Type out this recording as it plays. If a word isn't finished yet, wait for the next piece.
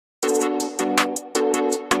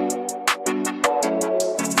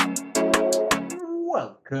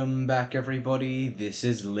Welcome back, everybody. This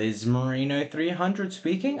is Liz Marino 300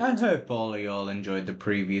 speaking. I hope all of y'all enjoyed the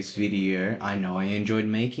previous video. I know I enjoyed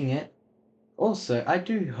making it. Also, I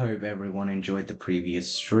do hope everyone enjoyed the previous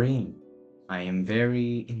stream. I am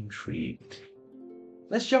very intrigued.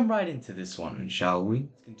 Let's jump right into this one, shall we?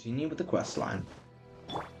 Let's continue with the quest line.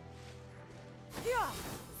 Yeah!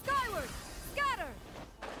 Skyward! Scatter!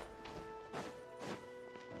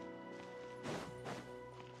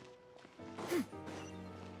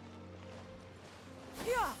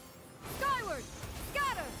 Yeah! Skyward!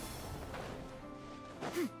 Scatter!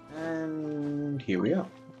 And here we are.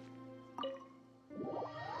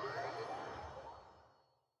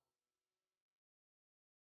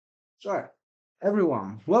 So,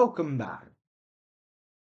 everyone, welcome back.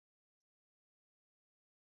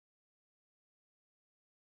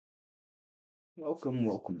 Welcome.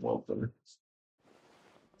 Well,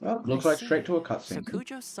 looks like straight to a So cutscene.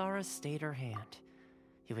 Kujo-Sara stayed her hand.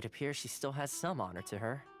 It would appear she still has some honor to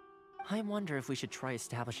her. I wonder if we should try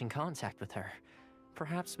establishing contact with her.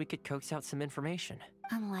 Perhaps we could coax out some information.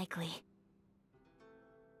 Unlikely.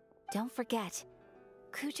 Don't forget,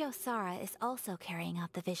 Kujo-Sara is also carrying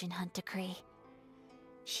out the Vision Hunt decree.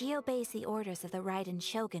 She obeys the orders of the Raiden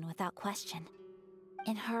Shogun without question.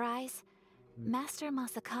 In her eyes, Master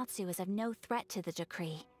Masakatsu is of no threat to the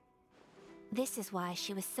decree. This is why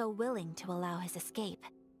she was so willing to allow his escape.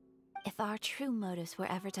 If our true motives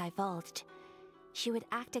were ever divulged, she would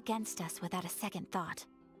act against us without a second thought.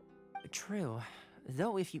 True.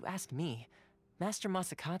 Though if you ask me, Master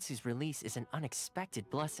Masakatsu's release is an unexpected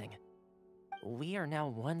blessing. We are now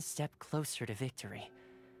one step closer to victory.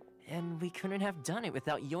 And we couldn't have done it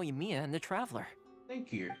without Yoimiya and the Traveler.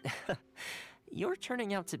 Thank you. You're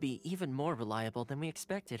turning out to be even more reliable than we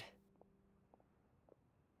expected.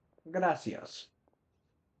 Gracias.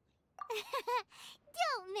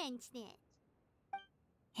 Don't mention it.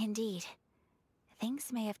 Indeed.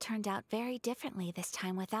 Things may have turned out very differently this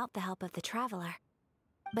time without the help of the Traveler.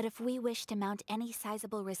 But if we wish to mount any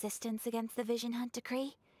sizable resistance against the Vision Hunt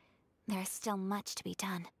decree, there is still much to be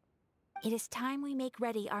done. It is time we make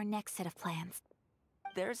ready our next set of plans.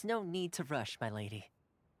 There's no need to rush, my lady.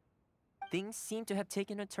 Things seem to have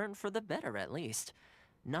taken a turn for the better, at least.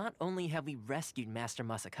 Not only have we rescued Master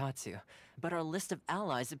Masakatsu, but our list of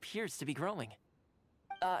allies appears to be growing.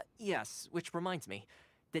 Yes, which reminds me.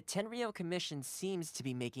 The Tenryou Commission seems to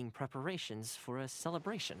be making preparations for a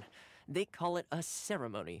celebration. They call it a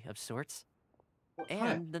ceremony of sorts.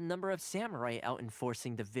 And the number of samurai out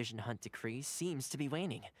enforcing the Vision Hunt decree seems to be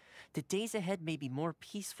waning. The days ahead may be more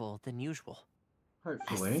peaceful than usual.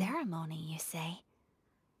 Hopefully. A ceremony, you say?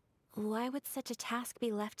 Why would such a task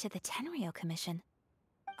be left to the Tenryou Commission?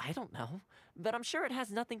 I don't know, but I'm sure it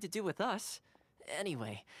has nothing to do with us.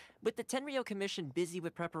 Anyway, with the Tenryou Commission busy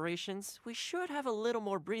with preparations, we should have a little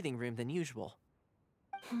more breathing room than usual.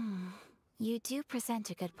 You do present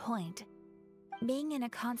a good point. Being in a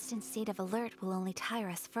constant state of alert will only tire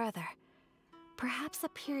us further. Perhaps a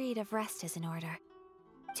period of rest is in order.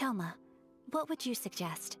 Toma, what would you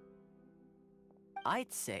suggest?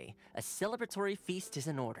 I'd say a celebratory feast is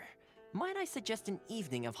in order. Might I suggest an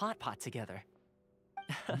evening of hot pot together?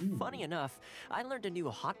 Funny enough, I learned a new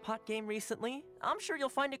hot pot game recently. I'm sure you'll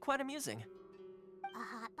find it quite amusing. A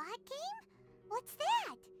hot pot game? What's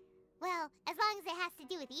that? Well, as long as it has to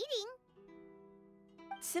do with eating.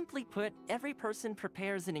 Simply put, every person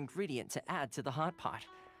prepares an ingredient to add to the hot pot.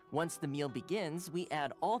 Once the meal begins, we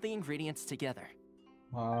add all the ingredients together.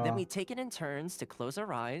 Then we take it in turns to close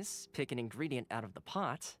our eyes, pick an ingredient out of the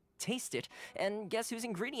pot, taste it, and guess whose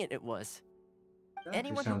ingredient it was.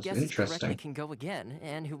 Anyone who guesses correctly can go again,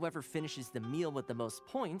 and whoever finishes the meal with the most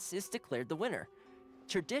points is declared the winner.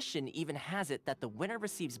 Tradition even has it that the winner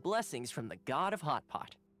receives blessings from the god of hot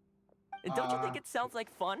pot. Don't you think it sounds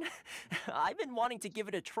like fun? I've been wanting to give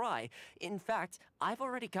it a try. In fact, I've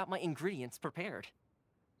already got my ingredients prepared.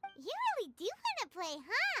 You really do want to play,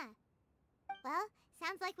 huh? Well,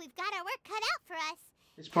 sounds like we've got our work cut out for us.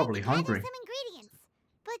 He's probably Time to hungry. gather some ingredients.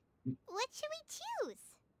 But what should we choose?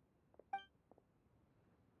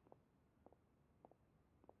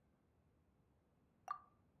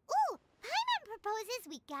 Ooh, Paimon proposes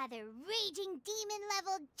we gather raging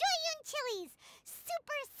demon-level Joyun chilies,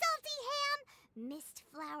 super salty ham, mist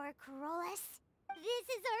flower corollas. This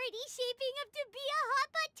is already shaping up to be a hot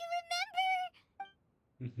pot to remember.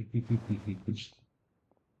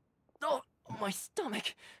 Oh, my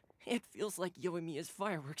stomach! It feels like Yoimiya's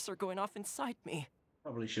fireworks are going off inside me.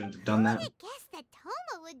 Probably shouldn't have done Who that. would have guessed that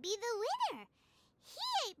Toma would be the winner? He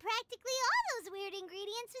ate practically all those weird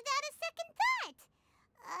ingredients without a second thought.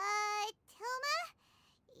 Toma?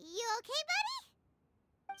 You okay, buddy?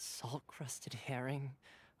 Salt-crusted herring,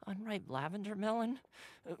 unripe lavender melon,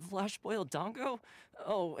 flash-boiled dongo,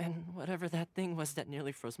 oh, and whatever that thing was that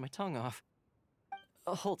nearly froze my tongue off.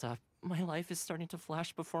 Hold up, my life is starting to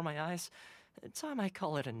flash before my eyes. Time I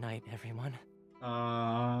call it a night, everyone.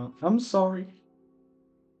 I'm sorry.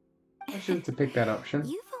 I should have picked that option.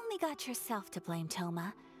 You've only got yourself to blame,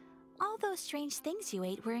 Toma. All those strange things you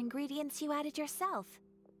ate were ingredients you added yourself.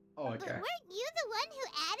 Oh, But okay. weren't you the one who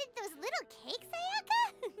added those little cakes,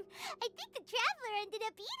 Ayaka? I think the traveler ended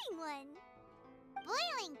up eating one.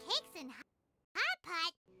 Boiling cakes in hot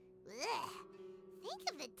pot? Ugh.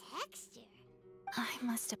 Think of the texture. I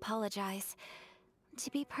must apologize.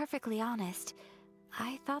 To be perfectly honest,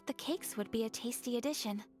 I thought the cakes would be a tasty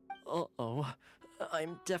addition. Uh-oh.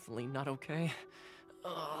 I'm definitely not okay.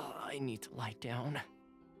 I need to lie down.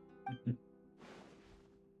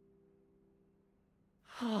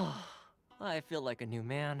 I feel like a new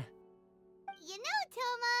man. You know,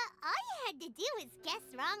 Toma, all you had to do was guess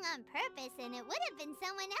wrong on purpose and it would have been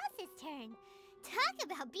someone else's turn. Talk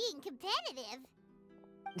about being competitive.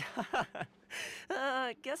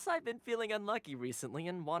 Guess I've been feeling unlucky recently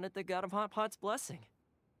and wanted the God of Hot Pot's blessing.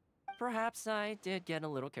 Perhaps I did get a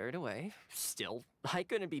little carried away. Still, I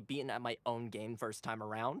couldn't be beaten at my own game first time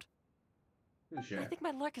around. Sure. I think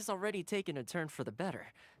my luck has already taken a turn for the better.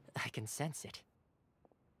 I can sense it.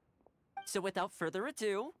 So without further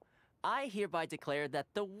ado, I hereby declare that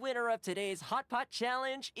the winner of today's Hot Pot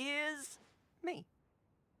Challenge is me.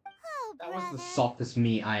 Oh, That brother. was the softest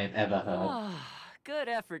me I have ever heard. Good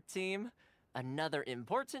effort, team. Another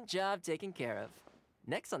important job taken care of.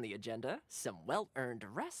 Next on the agenda, some well-earned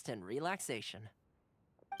rest and relaxation.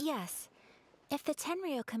 Yes, if the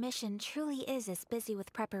Tenryo Commission truly is as busy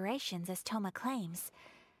with preparations as Toma claims,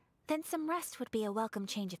 then some rest would be a welcome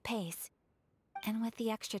change of pace. And with the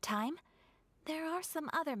extra time, there are some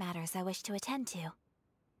other matters I wish to attend to.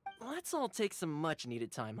 Let's all take some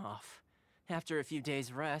much-needed time off. After a few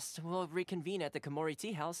days' rest, we'll reconvene at the Komori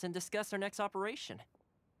Tea House and discuss our next operation.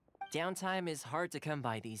 Downtime is hard to come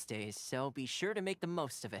by these days, so be sure to make the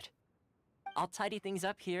most of it. I'll tidy things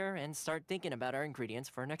up here and start thinking about our ingredients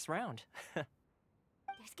for our next round. There's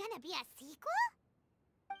gonna be a sequel?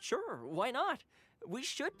 Sure, why not? We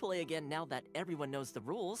should play again now that everyone knows the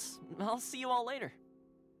rules. I'll see you all later.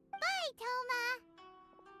 Bye, Toma.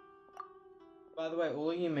 By the way,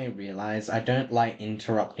 all you may realize, I don't like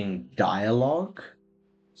interrupting dialogue.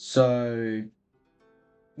 So,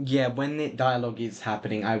 yeah, when the dialogue is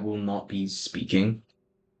happening, I will not be speaking.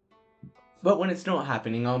 But when it's not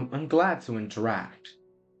happening, I'm glad to interact.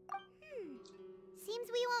 Seems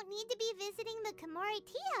we won't need to be visiting the Komori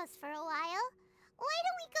Tea House for a while. Why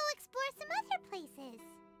don't we go explore some other places?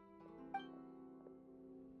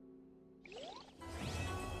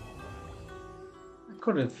 I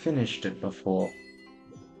could have finished it before.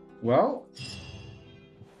 Well,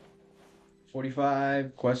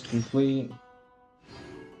 45, quest complete.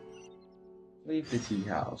 Leave the tea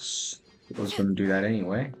house. I was going to do that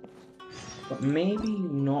anyway. But maybe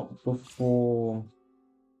not before...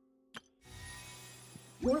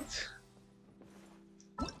 What?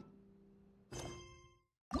 Let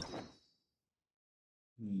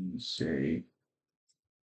me see.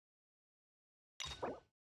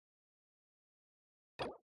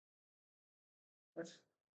 What?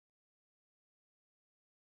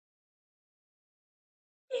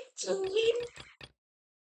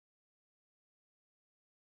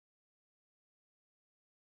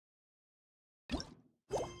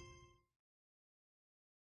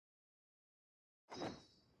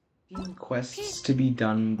 Quests to be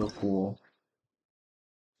done before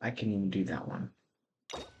I can even do that one.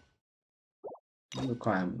 You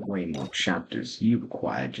require way more chapters. You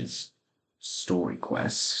require just story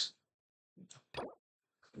quests.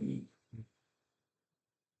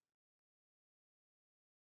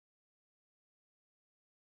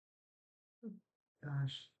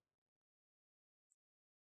 Gosh.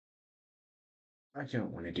 I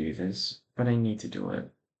don't want to do this, but I need to do it.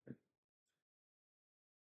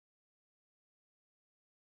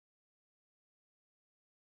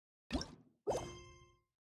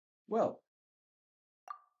 Well,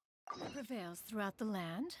 Prevails throughout the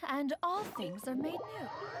land, and all things are made new.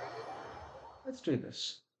 let's do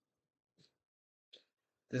this.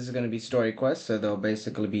 This is going to be story quest, so there'll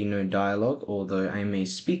basically be no dialogue, although I may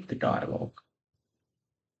speak the dialogue.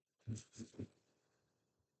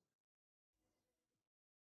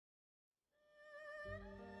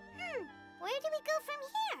 Where do we go from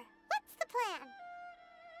here? What's the plan?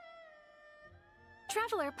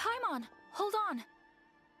 Traveler, Paimon, hold on.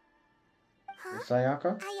 Huh? Yes,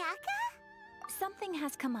 Ayaka? Ayaka? Something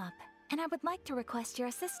has come up, and I would like to request your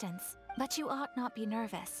assistance. But you ought not be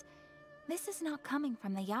nervous. This is not coming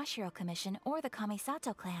from the Yashiro Commission or the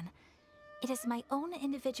Kamisato clan. It is my own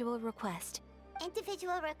individual request.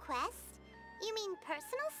 Individual request? You mean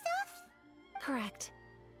personal stuff? Correct.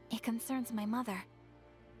 It concerns my mother.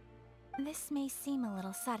 This may seem a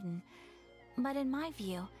little sudden, but in my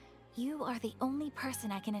view, you are the only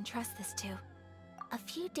person I can entrust this to. A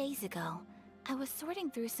few days ago, I was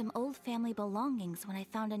sorting through some old family belongings when I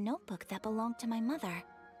found a notebook that belonged to my mother.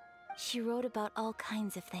 She wrote about all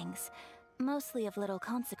kinds of things, mostly of little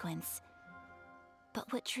consequence.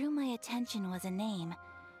 But what drew my attention was a name.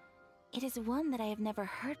 It is one that I have never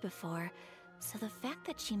heard before, so the fact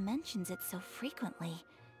that she mentions it so frequently,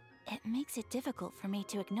 it makes it difficult for me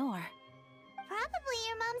to ignore. Probably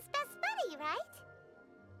your mom's best buddy, right?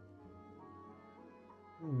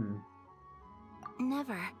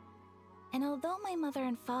 Never. And although my mother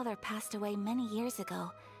and father passed away many years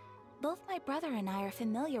ago, both my brother and I are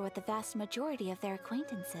familiar with the vast majority of their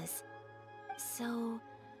acquaintances. So,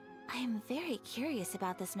 I am very curious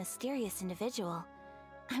about this mysterious individual.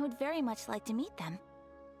 I would very much like to meet them.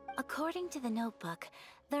 According to the notebook,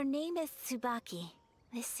 their name is Tsubaki.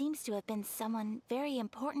 This seems to have been someone very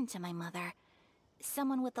important to my mother.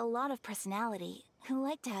 Someone with a lot of personality, who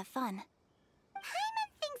liked to have fun.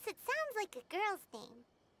 Paimon thinks it sounds like a girl's name.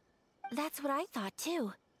 That's what I thought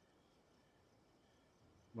too.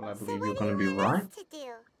 Well, I So believe what you're do gonna be you want right. us to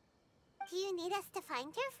do? Do you need us to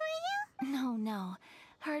find her for you? No.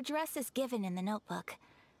 Her address is given in the notebook.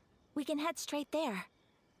 We can head straight there.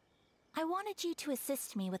 I wanted you to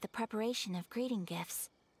assist me with the preparation of greeting gifts.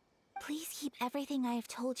 Please keep everything I have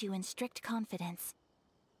told you in strict confidence.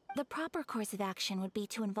 The proper course of action would be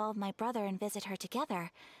to involve my brother and visit her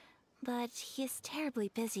together, but he is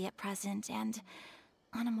terribly busy at present, and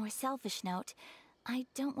on a more selfish note, I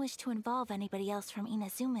don't wish to involve anybody else from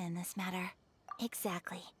Inazuma in this matter.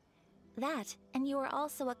 Exactly. That, and you are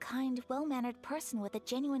also a kind, well-mannered person with a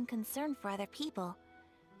genuine concern for other people.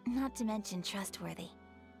 Not to mention trustworthy.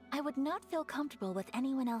 I would not feel comfortable with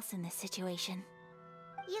anyone else in this situation.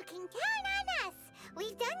 You can count on us!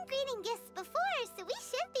 We've done greeting gifts before, so we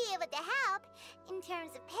should be able to help. In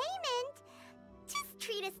terms of payment, just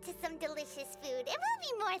treat us to some delicious food and we'll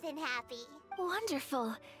be more than happy.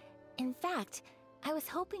 Wonderful! In fact, I was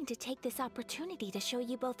hoping to take this opportunity to show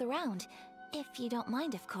you both around, if you don't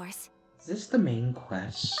mind, of course. Is this the main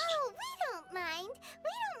quest? Oh, we don't mind.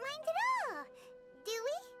 We don't mind at all. Do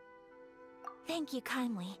we? Thank you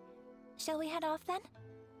kindly. Shall we head off then?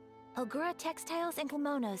 Ogura Textiles and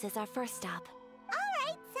Kimonos is our first stop.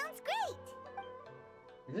 Alright, sounds great.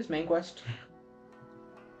 Is this main quest?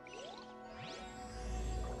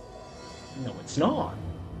 No, it's not.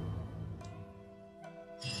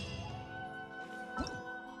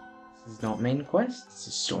 This is not main quest, it's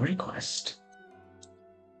a story quest.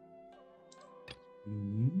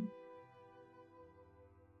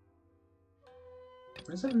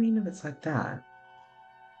 What does that mean if it's like that?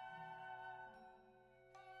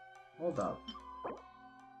 Hold up.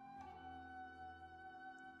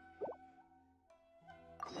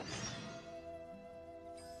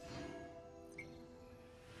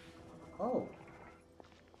 Oh.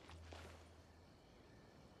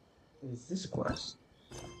 Is this quest?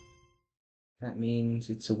 That means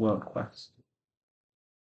it's a world quest.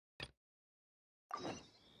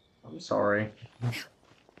 I'm sorry.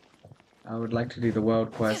 I would like to do the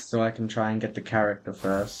world quest so I can try and get the character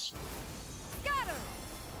first.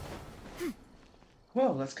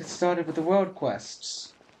 Well, let's get started with the world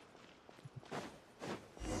quests.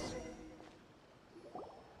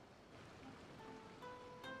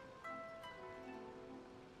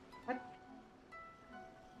 What?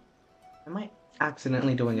 Am I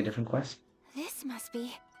accidentally doing a different quest? This must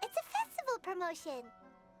be... It's a festival promotion.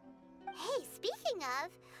 Hey, speaking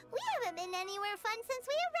of, we haven't been anywhere fun since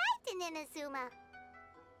we arrived in Inazuma.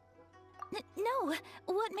 No!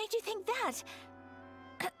 What made you think that?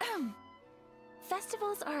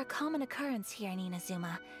 Festivals are a common occurrence here in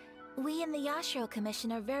Inazuma. We in the Yashiro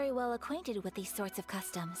Commission are very well acquainted with these sorts of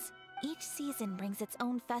customs. Each season brings its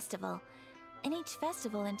own festival, and each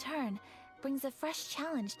festival in turn brings a fresh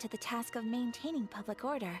challenge to the task of maintaining public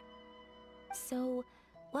order. So,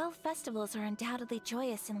 while festivals are undoubtedly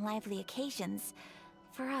joyous and lively occasions,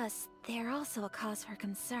 for us, they are also a cause for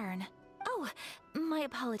concern. Oh, my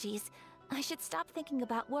apologies. I should stop thinking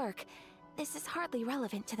about work. This is hardly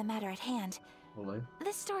relevant to the matter at hand. Hello?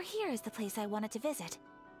 This store here is the place I wanted to visit.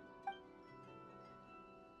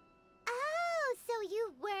 Oh, so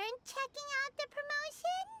you weren't checking out the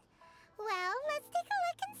promotion? Well, let's take a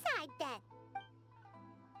look inside then.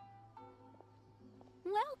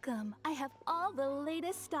 Welcome. I have all the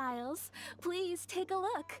latest styles. Please take a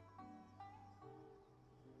look.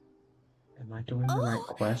 Am I doing the right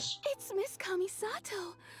quest? It's Miss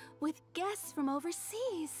Kamisato, with guests from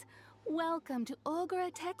overseas. Welcome to Ogura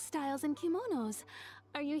Textiles and Kimonos.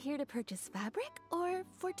 Are you here to purchase fabric or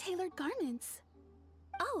for tailored garments?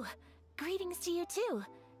 Oh, greetings to you too.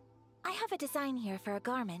 I have a design here for a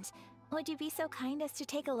garment. Would you be so kind as to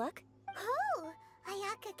take a look? Oh,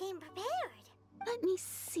 Ayaka came prepared. Let me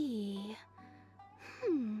see.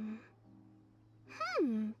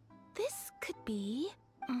 This could be...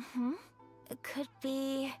 It could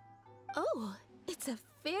be... Oh, it's a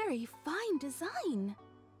very fine design.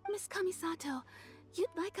 Miss Kamisato, you'd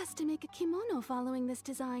like us to make a kimono following this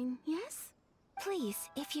design, yes? Please,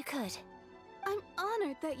 if you could. I'm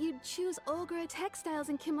honored that you'd choose Ogura Textiles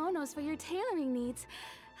and Kimonos for your tailoring needs.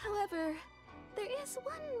 However, there is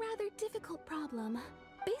one rather difficult problem.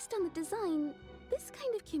 Based on the design, this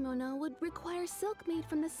kind of kimono would require silk made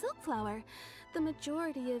from the silk flower. The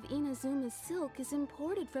majority of Inazuma's silk is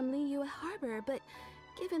imported from Liyue Harbor, but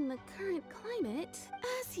given the current climate,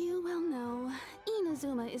 as you well know,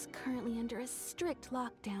 Inazuma is currently under a strict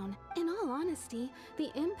lockdown. In all honesty,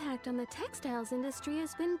 the impact on the textiles industry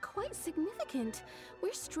has been quite significant.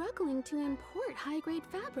 We're struggling to import high-grade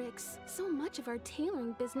fabrics. So much of our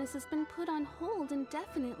tailoring business has been put on hold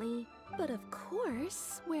indefinitely. But of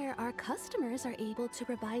course, where our customers are able to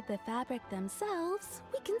provide the fabric themselves,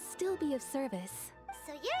 we can still be of service.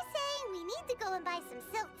 So you're saying we need to go and buy some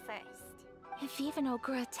silk first? If even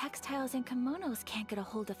Ogura Textiles and Kimonos can't get a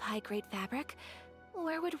hold of high-grade fabric,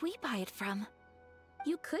 where would we buy it from?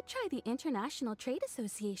 You could try the International Trade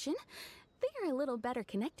Association. They are a little better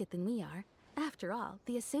connected than we are. After all,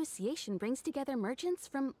 the association brings together merchants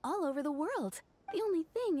from all over the world. The only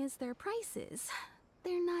thing is their prices.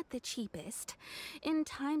 They're not the cheapest. In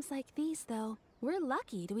times like these, though, we're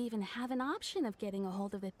lucky to even have an option of getting a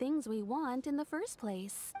hold of the things we want in the first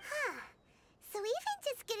place. Huh. So even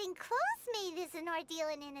just getting clothes made is an ordeal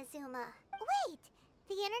in Inazuma. Wait,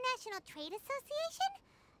 the International Trade Association?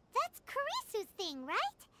 That's Kurisu's thing,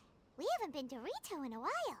 right? We haven't been to Rito in a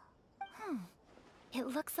while. It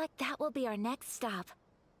looks like that will be our next stop.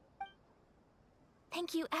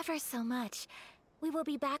 Thank you ever so much. We will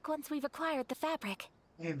be back once we've acquired the fabric.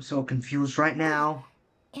 I'm so confused right now.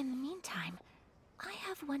 In the meantime, I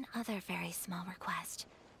have one other very small request.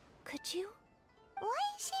 Could you? Why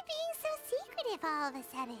is she being so secretive all of a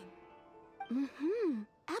sudden?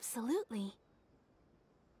 Absolutely.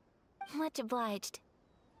 Much obliged.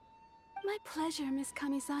 My pleasure, Miss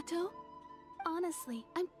Kamisato. Honestly,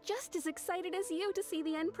 I'm just as excited as you to see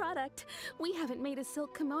the end product. We haven't made a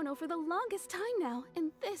silk kimono for the longest time now,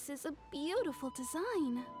 and this is a beautiful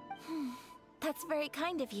design. That's very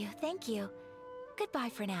kind of you, thank you.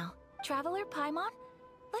 Goodbye for now. Traveler Paimon,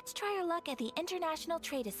 let's try our luck at the International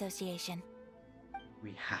Trade Association.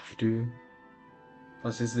 We have to.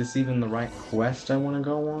 Plus, is this even the right quest I want to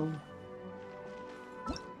go on?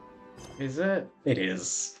 Is it? It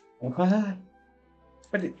is. What?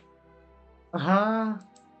 But it...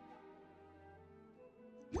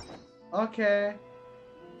 Okay.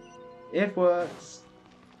 It works.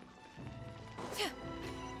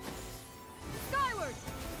 Skyward!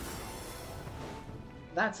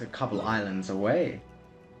 That's a couple islands away.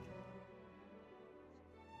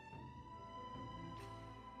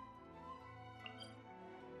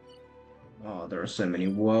 Oh, there are so many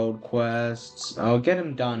world quests. I'll get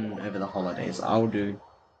them done over the holidays.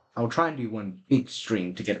 I'll try and do one big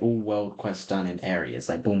stream to get all world quests done in areas,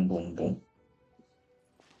 like boom, boom, boom.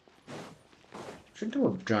 Should do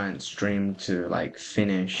a giant stream to, like,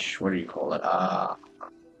 finish, what do you call it?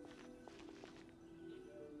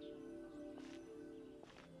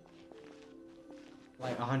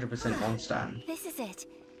 Like 100% Mondstadt. This is it.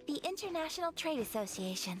 The International Trade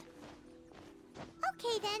Association.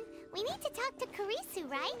 Okay then, we need to talk to Kurisu,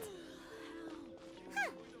 right?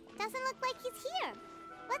 Huh, doesn't look like he's here.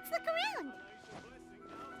 Let's look around.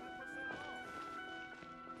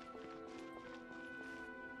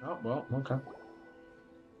 Oh, well, okay.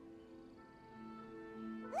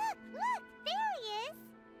 Look, there he is.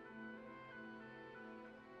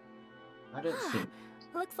 I don't see.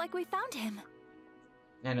 Looks like we found him.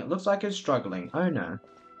 And it looks like he's struggling. Oh no.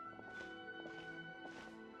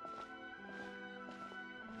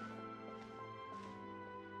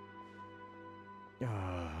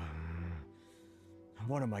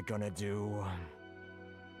 What am I gonna do?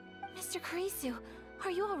 Mr. Kurisu,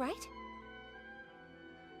 are you alright?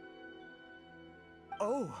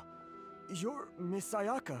 Oh, you're Miss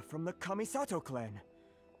Ayaka from the Kamisato clan.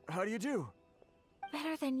 How do you do?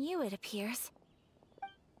 Better than you, it appears.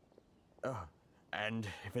 And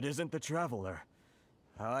if it isn't the Traveler,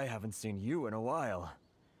 I haven't seen you in a while.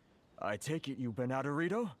 I take it you've been out of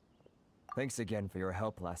Rito? Thanks again for your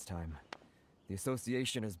help last time. The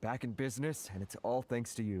association is back in business, and it's all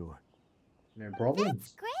thanks to you. No problem.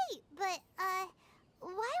 That's great, but, why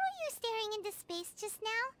were you staring into space just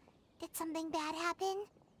now? Did something bad happen?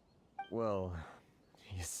 Well,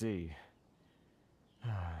 you see...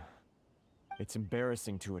 It's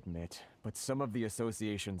embarrassing to admit, but some of the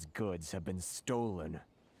association's goods have been stolen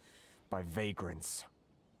by vagrants.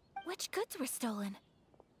 Which goods were stolen?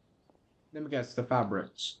 Let me guess, the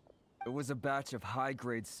fabrics. It was a batch of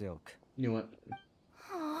high-grade silk. Knew it.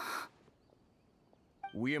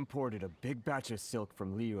 We imported a big batch of silk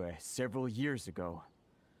from Liyue several years ago.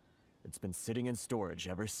 It's been sitting in storage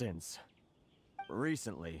ever since.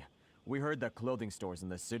 Recently, we heard that clothing stores in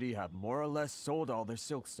the city have more or less sold all their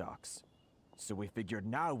silk stocks. So we figured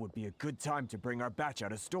now would be a good time to bring our batch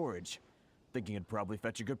out of storage, thinking it'd probably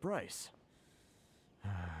fetch a good price.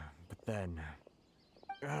 But then...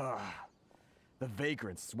 the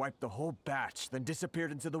vagrants swiped the whole batch, then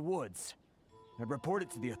disappeared into the woods. I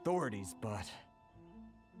reported to the authorities, but...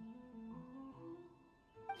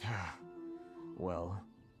 well,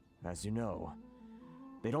 as you know,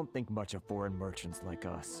 they don't think much of foreign merchants like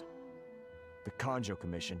us. The Kanjo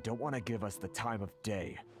Commission don't want to give us the time of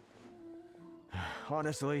day.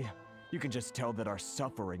 Honestly, you can just tell that our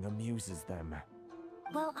suffering amuses them.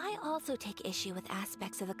 Well, I also take issue with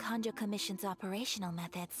aspects of the Kanjo Commission's operational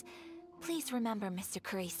methods. Please remember, Mr.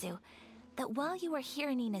 Kurisu, that while you are here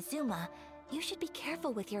in Inazuma, you should be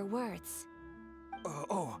careful with your words.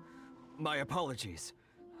 Oh, my apologies.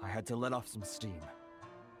 I had to let off some steam.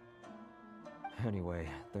 Anyway,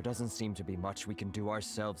 there doesn't seem to be much we can do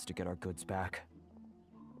ourselves to get our goods back.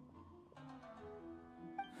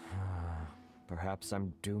 Perhaps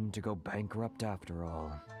I'm doomed to go bankrupt after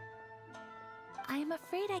all. I am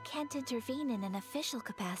afraid I can't intervene in an official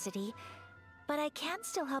capacity, but I can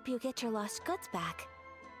still help you get your lost goods back.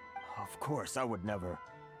 Of course, I would never...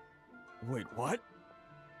 Wait, what?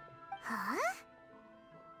 Huh?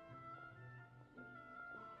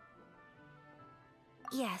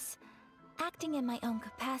 Yes, acting in my own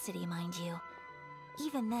capacity, mind you.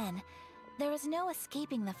 Even then, there is no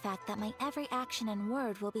escaping the fact that my every action and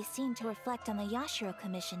word will be seen to reflect on the Yashiro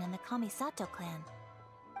Commission and the Kamisato clan.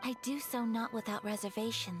 I do so not without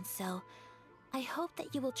reservations, so I hope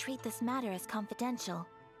that you will treat this matter as confidential.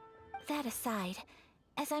 That aside,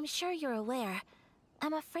 as I'm sure you're aware,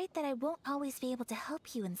 I'm afraid that I won't always be able to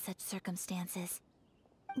help you in such circumstances.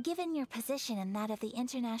 Given your position and that of the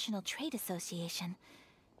International Trade Association,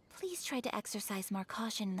 please try to exercise more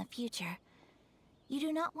caution in the future. You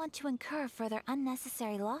do not want to incur further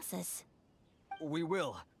unnecessary losses. We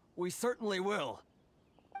will. We certainly will.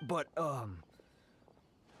 But, are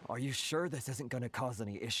you sure this isn't gonna cause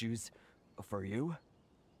any issues for you?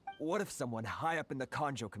 What if someone high up in the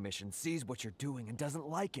Kanjo Commission sees what you're doing and doesn't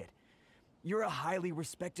like it? You're a highly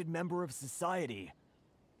respected member of society.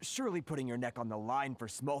 Surely putting your neck on the line for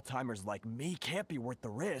small-timers like me can't be worth the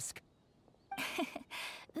risk.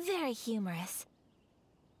 Very humorous.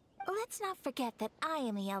 Let's not forget that I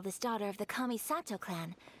am the eldest daughter of the Kamisato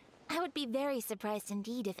clan. I would be very surprised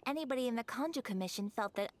indeed if anybody in the Kanjo Commission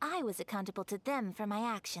felt that I was accountable to them for my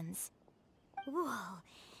actions. Whoa,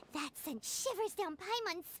 that sent shivers down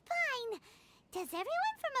Paimon's spine! Does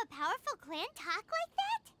everyone from a powerful clan talk like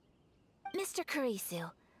that? Mr.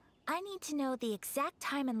 Kurisu, I need to know the exact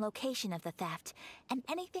time and location of the theft, and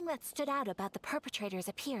anything that stood out about the perpetrator's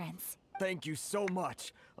appearance. Thank you so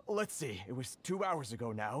much. Let's see, it was 2 hours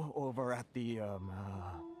ago now, over at the,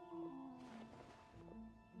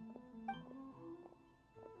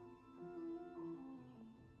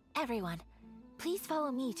 Everyone, please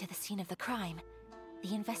follow me to the scene of the crime.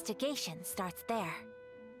 The investigation starts there.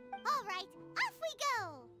 All right, off we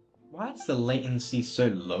go! Why is the latency so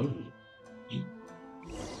low?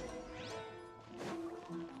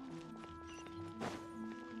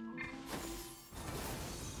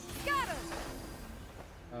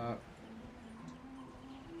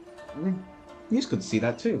 You could see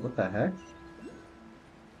that too. What the heck?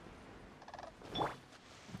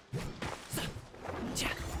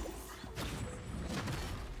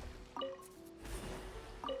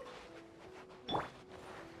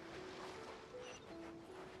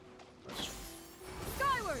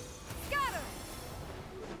 Skyward! Scatter!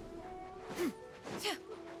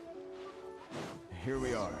 Here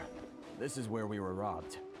we are. This is where we were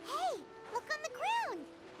robbed. Hey, look on the ground!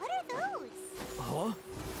 What are those? Huh?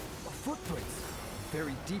 Footprints.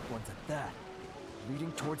 Very deep ones at that.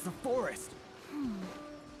 Leading towards the forest.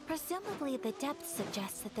 Presumably the depth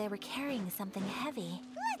suggests that they were carrying something heavy.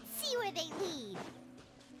 Let's see where they lead.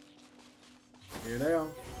 Here they are.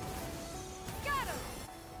 Scatter!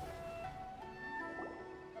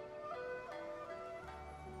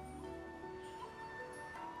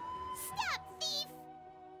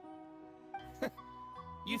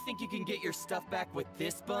 You think you can get your stuff back with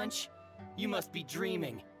this bunch? You must be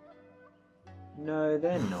dreaming. No,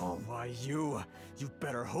 they're not. Why, you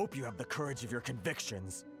better hope you have the courage of your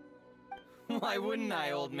convictions. Why wouldn't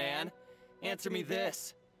I, old man? Answer me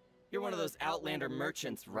this. You're one of those Outlander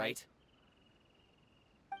merchants, right?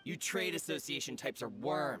 You trade association types are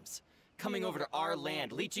worms. Coming over to our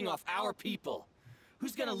land, leeching off our people.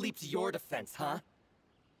 Who's gonna leap to your defense, huh?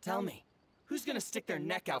 Tell me, who's gonna stick their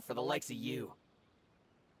neck out for the likes of you?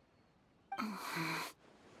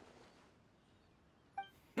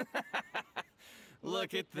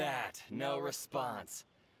 Look at that. No response.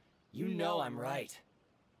 You know I'm right.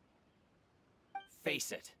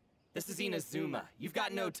 Face it. This is Inazuma. You've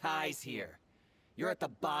got no ties here. You're at the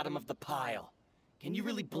bottom of the pile. Can you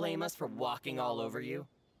really blame us for walking all over you?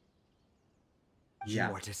 Yeah.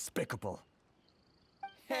 You are despicable.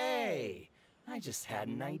 Hey! I just had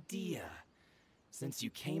an idea. Since you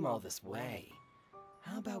came all this way,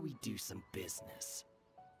 how about we do some business?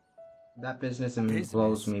 That business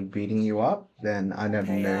involves me beating you up, then I never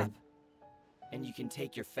Pay know. up, and you can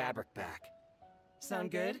take your fabric back.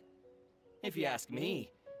 Sound good? If you ask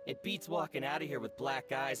me, it beats walking out of here with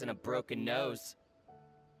black eyes and a broken nose.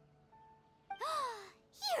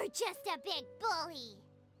 You're just a big bully.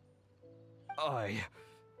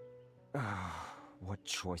 What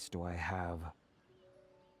choice do I have?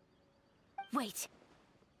 Wait.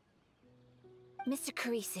 Mr.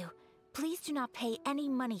 Kurisu, please do not pay any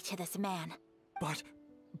money to this man. But...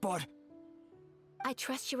 I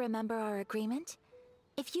trust you remember our agreement?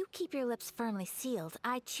 If you keep your lips firmly sealed,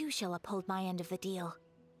 I too shall uphold my end of the deal.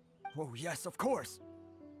 Oh yes, of course!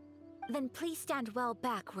 Then please stand well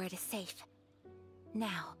back where it is safe.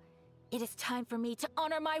 Now, it is time for me to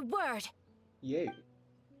honor my word! Yeah.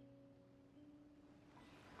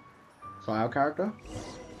 So our character?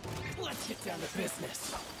 Let's get down to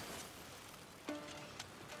business.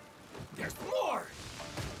 There's more!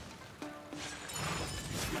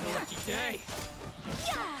 It's been a lucky day.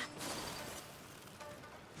 Yeah!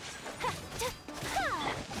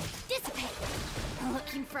 Dissipate!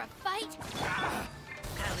 Looking for a fight?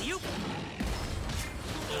 Alley-oop!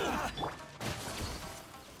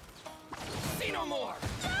 Say no more!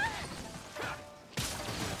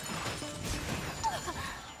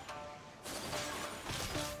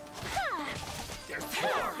 There's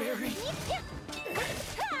more, Barry!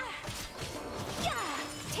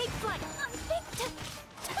 Take flight!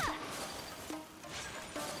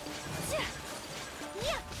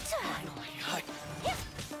 Finally,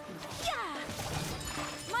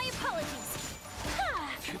 My apologies!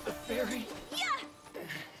 to the ferry.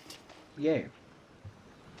 Yeah.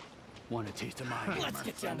 Want a taste of my hammer? Let's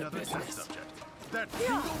get down to Another test business. subject. That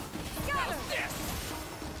feudal... How's this?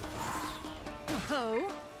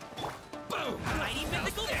 Oh? Boom! Mighty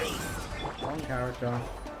mythical beast! Wrong character.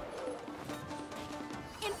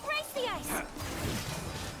 Embrace the ice!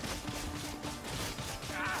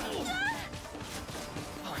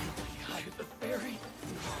 Finally, out of the ferry.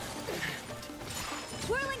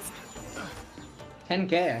 Whirling...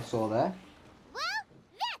 10k I saw there. Well,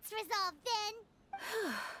 that's resolved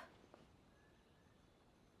then!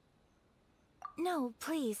 No,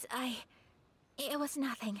 please, It was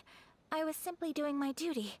nothing. I was simply doing my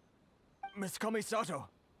duty. Miss Kamisato!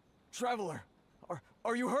 Traveler!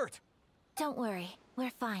 Are you hurt? Don't worry, we're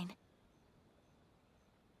fine.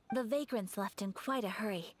 The vagrants left in quite a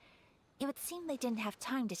hurry. It would seem they didn't have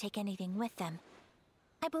time to take anything with them.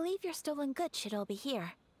 I believe your stolen goods should all be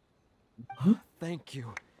here. Thank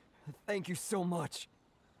you. Thank you so much.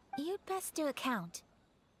 You'd best do a count.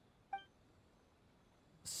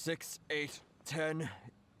 6, 8, 10...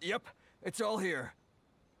 Yep, it's all here.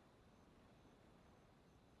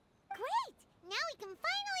 Great! Now we can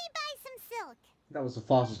finally buy some silk. That was the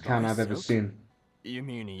fastest count I've ever silk? seen. You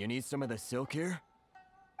mean you need some of the silk here?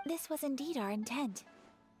 This was indeed our intent.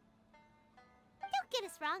 Don't get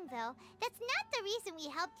us wrong, though. That's not the reason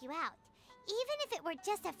we helped you out. Even if it were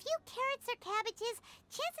just a few carrots or cabbages,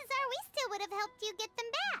 chances are we still would have helped you get them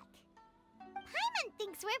back. Paimon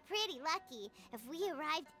thinks we're pretty lucky. If we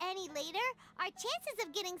arrived any later, our chances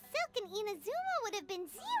of getting silk in Inazuma would have been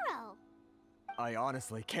 0. I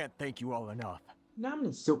honestly can't thank you all enough. Now how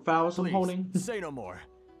many silk flowers I'm Please, holding? say no more.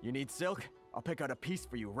 You need silk? I'll pick out a piece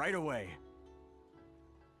for you right away.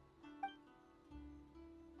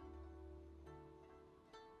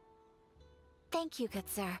 Thank you, good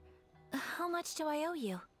sir. How much do I owe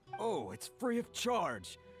you? Oh, it's free of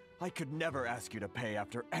charge. I could never ask you to pay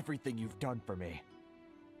after everything you've done for me.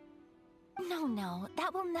 No,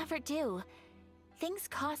 that will never do. Things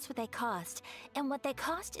cost what they cost, and what they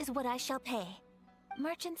cost is what I shall pay.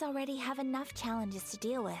 Merchants already have enough challenges to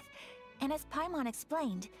deal with, And as Paimon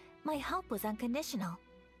explained, my help was unconditional.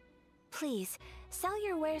 Please, sell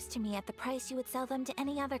your wares to me at the price you would sell them to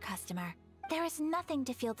any other customer. There is nothing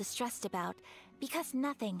to feel distressed about, because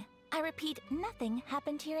nothing, I repeat, nothing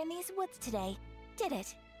happened here in these woods today, did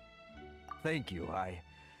it? Thank you. I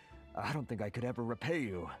don't think I could ever repay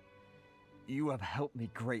you. You have helped me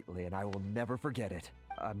greatly, and I will never forget it.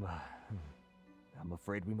 I'm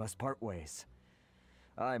afraid we must part ways.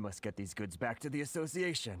 I must get these goods back to the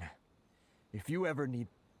association. If you ever need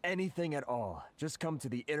anything at all, just come to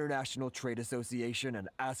the International Trade Association and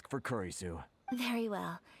ask for Kurisu. Very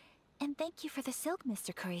well. And thank you for the silk,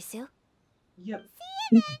 Mr. Kurisu. Yep.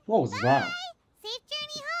 See you then. What was Bye. that? Safe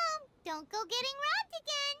journey home. Don't go getting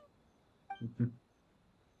robbed again.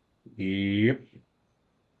 Yep.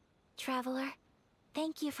 Traveler,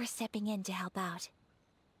 thank you for stepping in to help out.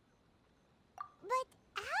 But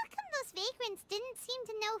how come those vagrants didn't seem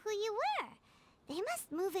to know who you were? They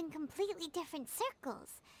must move in completely different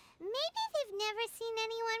circles. Maybe they've never seen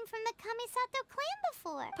anyone from the Kamisato clan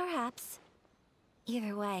before. Perhaps.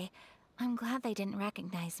 Either way, I'm glad they didn't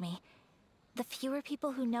recognize me. The fewer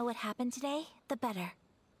people who know what happened today, the better.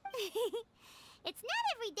 It's not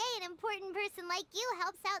every day an important person like you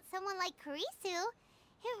helps out someone like Kurisu.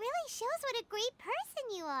 It really shows what a great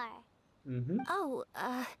person you are. Oh,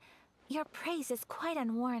 your praise is quite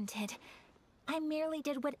unwarranted. I merely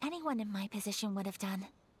did what anyone in my position would have done.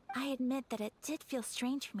 I admit that it did feel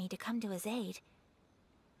strange for me to come to his aid.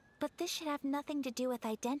 But this should have nothing to do with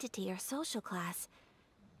identity or social class.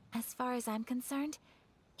 As far as I'm concerned,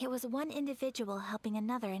 it was one individual helping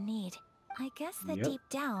another in need. I guess that deep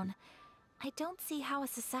down, I don't see how a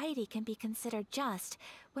society can be considered just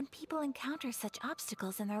when people encounter such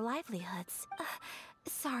obstacles in their livelihoods.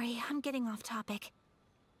 Sorry, I'm getting off topic.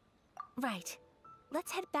 Right.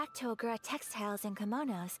 Let's head back to Ogura Textiles and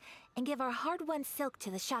Kimonos and give our hard-won silk to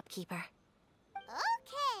the shopkeeper.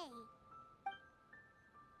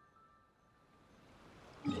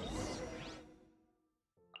 Okay.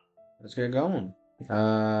 Let's get going.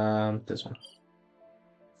 This one.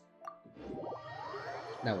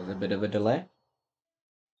 That was a bit of a delay.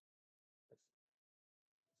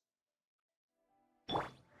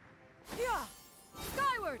 Yeah!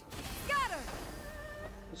 Skyward! Scatter!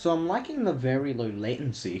 So I'm liking the very low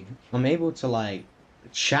latency. I'm able to like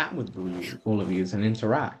chat with all of you and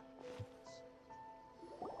interact.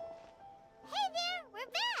 Hey there,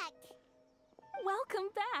 we're back! Welcome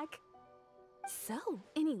back. So,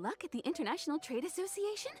 any luck at the International Trade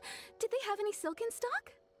Association? Did they have any silk in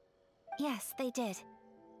stock? Yes, they did.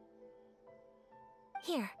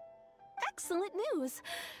 Here. Excellent news.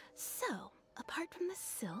 So, apart from the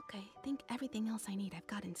silk, I think everything else I need I've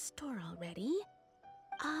got in store already.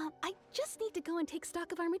 I just need to go and take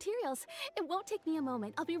stock of our materials. It won't take me a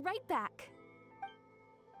moment. I'll be right back.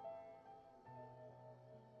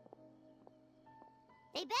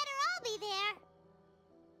 They better all be there.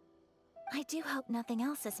 I do hope nothing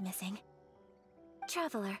else is missing.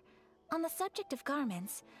 Traveler, on the subject of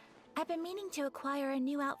garments, I've been meaning to acquire a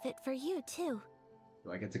new outfit for you, too.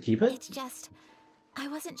 Do I get to keep it? It's just, I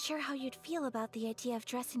wasn't sure how you'd feel about the idea of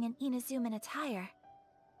dressing in Inazuman attire.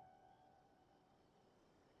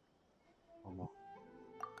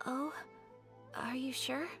 Oh, are you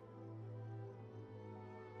sure?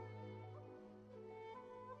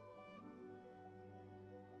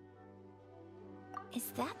 Is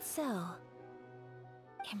that so?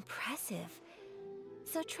 Impressive.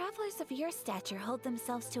 So travelers of your stature hold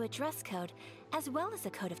themselves to a dress code, as well as a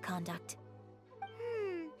code of conduct.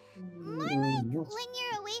 More like when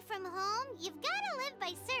you're away from home, you've gotta live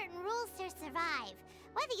by certain rules to survive,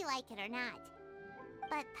 whether you like it or not.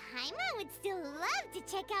 But Paimon would still love to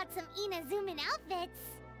check out some Inazuman outfits.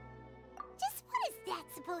 Just what is that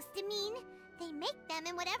supposed to mean? They make them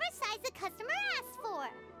in whatever size the customer asks for.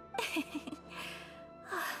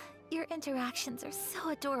 Your interactions are so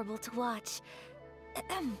adorable to watch.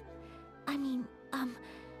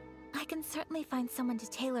 I can certainly find someone to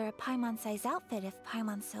tailor a Paimon-size outfit if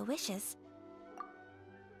Paimon so wishes.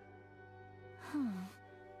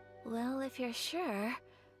 Well, if you're sure,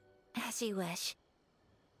 as you wish.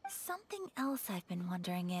 Something else I've been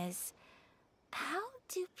wondering is, how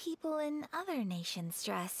do people in other nations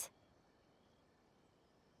dress?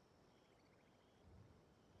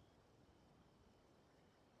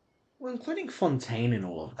 Well, including Fontaine and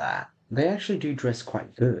all of that, they actually do dress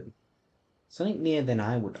quite good. Something near than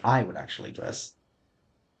I would actually dress.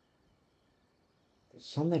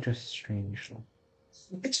 Some they dress strangely.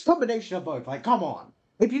 It's a combination of both. Like, come on.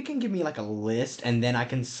 If you can give me like a list and then I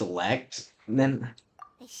can select, then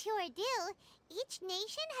They sure do. Each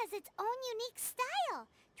nation has its own unique style.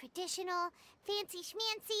 Traditional, fancy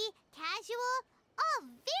schmancy, casual, all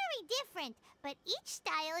very different, but each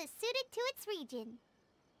style is suited to its region.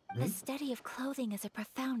 The study of clothing is a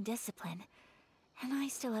profound discipline, and I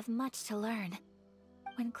still have much to learn.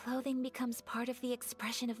 When clothing becomes part of the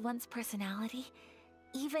expression of one's personality,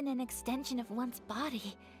 even an extension of one's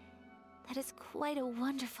body, that is quite a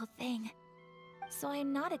wonderful thing. So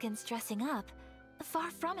I'm not against dressing up. Far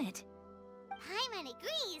from it. Paimon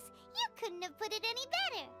agrees. You couldn't have put it any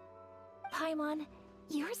better. Paimon,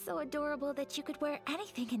 you're so adorable that you could wear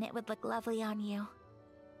anything and it would look lovely on you.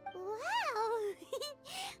 Wow!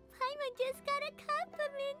 Paimon just got a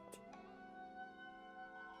compliment.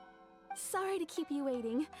 Sorry to keep you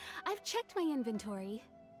waiting. I've checked my inventory.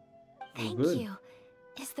 Thank you.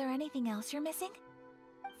 Is there anything else you're missing?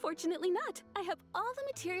 Fortunately not. I have all the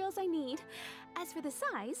materials I need. As for the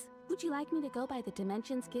size, would you like me to go by the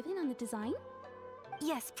dimensions given on the design?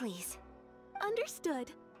 Yes, please.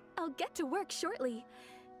 Understood. I'll get to work shortly.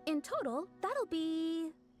 In total, that'll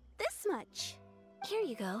be this much. Here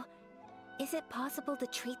you go. Is it possible to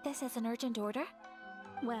treat this as an urgent order?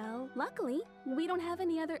 Well, luckily, we don't have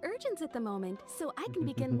any other urgents at the moment, so I can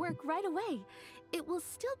begin work right away. It will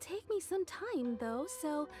still take me some time, though,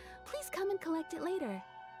 so please come and collect it later.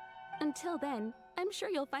 Until then, I'm sure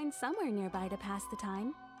you'll find somewhere nearby to pass the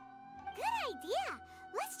time. Good idea!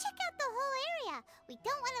 Let's check out the whole area. We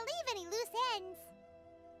don't want to leave any loose ends.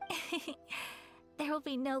 There will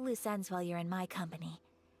be no loose ends while you're in my company.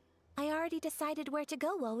 I already decided where to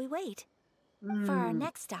go while we wait. For our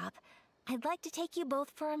next stop, I'd like to take you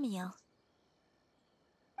both for a meal.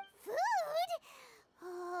 Food?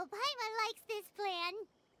 Oh, Paimon likes this plan.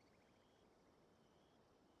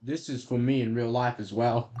 This is for me in real life as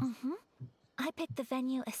well. I picked the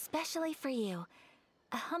venue especially for you.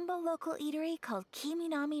 A humble local eatery called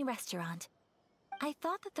Kiminami Restaurant. I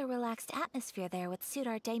thought that the relaxed atmosphere there would suit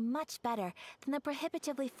our day much better than the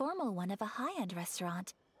prohibitively formal one of a high-end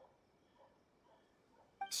restaurant.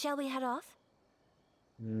 Shall we head off?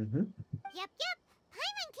 Yep.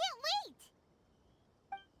 Paimon can't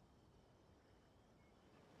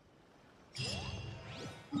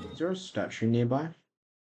wait. Is there a statue nearby?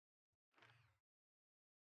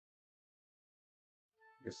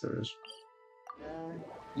 Yes, there is.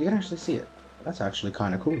 You can actually see it. That's actually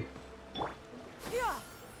kind of cool. Yeah!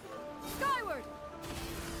 Skyward!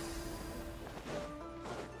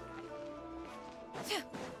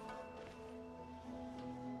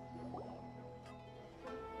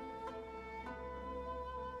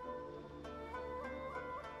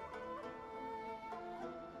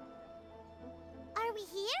 Are we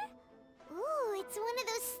here? Ooh, it's one of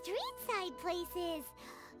those street-side places.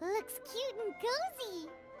 Looks cute and cozy.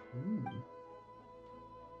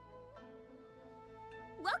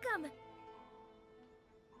 Welcome!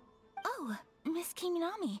 Oh, Miss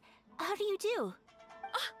Kiminami, how do you do?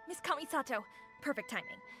 Ah, Miss Kamisato. Perfect timing.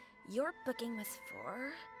 Your booking was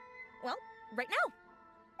for... well, right now.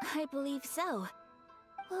 I believe so.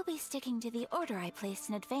 We'll be sticking to the order I placed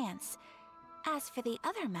in advance. As for the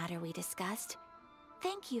other matter we discussed,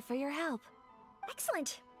 thank you for your help.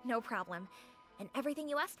 Excellent. No problem. And everything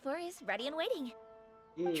you asked for is ready and waiting.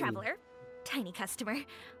 Traveler, tiny customer,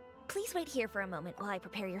 please wait here for a moment while I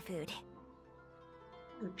prepare your food.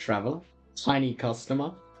 Traveler, tiny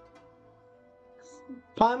customer.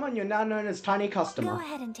 Paimon, you're now known as tiny customer. Go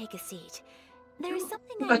ahead and take a seat. There is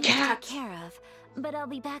something The I need to cat! take care of, but I'll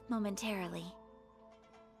be back momentarily.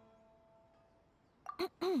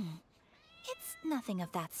 It's nothing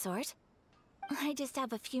of that sort. I just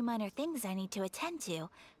have a few minor things I need to attend to.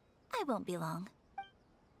 I won't be long.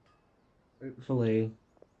 Hopefully.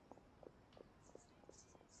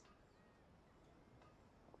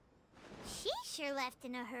 She sure left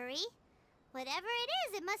in a hurry. Whatever it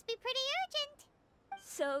is, it must be pretty urgent.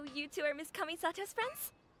 So, you two are Miss Kamisato's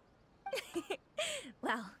friends?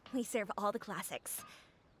 Well, we serve all the classics.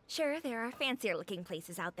 Sure, there are fancier looking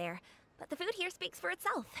places out there, but the food here speaks for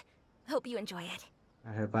itself. Hope you enjoy it.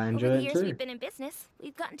 I hope I enjoy Over it the years too. we've been in business,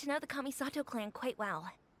 we've gotten to know the Kamisato clan quite well.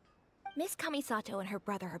 Miss Kamisato and her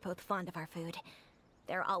brother are both fond of our food.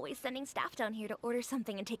 They're always sending staff down here to order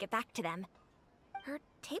something and take it back to them. Her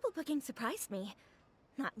table booking surprised me.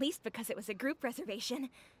 Not least because it was a group reservation.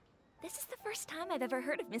 This is the first time I've ever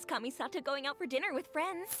heard of Miss Kamisato going out for dinner with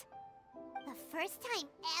friends. The first time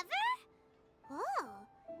ever? Whoa.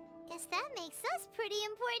 Guess that makes us pretty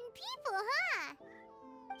important people, huh?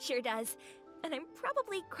 Sure does. And I'm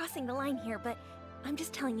probably crossing the line here, but I'm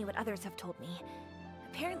just telling you what others have told me.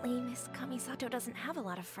 Apparently, Miss Kamisato doesn't have a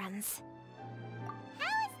lot of friends.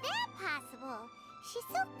 How is that possible? She's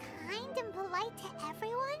so kind and polite to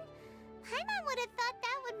everyone. Paimon would have thought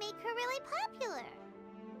that would make her really popular.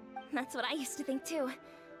 That's what I used to think too.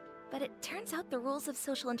 But it turns out the rules of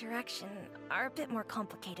social interaction are a bit more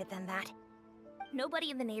complicated than that. Nobody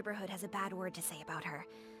in the neighborhood has a bad word to say about her.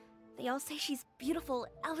 They all say she's beautiful,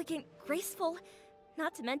 elegant, graceful,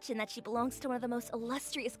 not to mention that she belongs to one of the most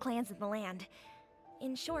illustrious clans in the land.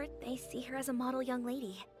 In short, they see her as a model young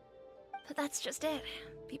lady. But that's just it.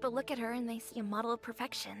 People look at her and they see a model of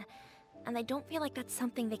perfection, and they don't feel like that's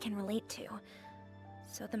something they can relate to.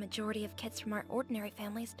 So the majority of kids from our ordinary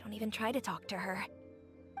families don't even try to talk to her.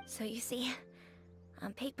 So you see,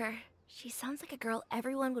 on paper, she sounds like a girl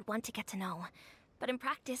everyone would want to get to know. But in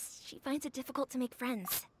practice, she finds it difficult to make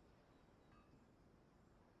friends.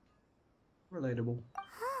 Relatable.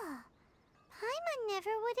 Huh. Paimon never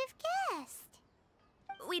would have guessed.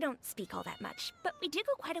 We don't speak all that much, but we do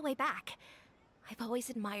go quite a way back. I've always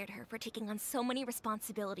admired her for taking on so many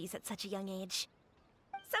responsibilities at such a young age.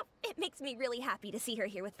 So it makes me really happy to see her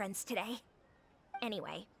here with friends today.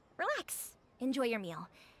 Anyway, relax, enjoy your meal,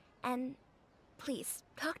 and please,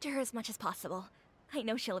 talk to her as much as possible. I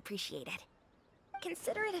know she'll appreciate it.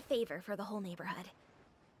 Consider it a favor for the whole neighborhood.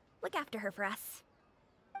 Look after her for us.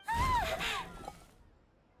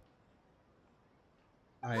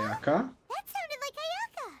 Ayaka? That sounded like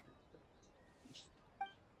Ayaka.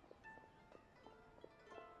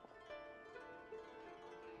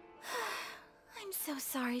 I'm so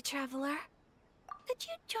sorry, Traveler. Could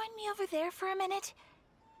you join me over there for a minute?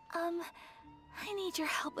 I need your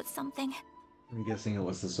help with something. I'm guessing it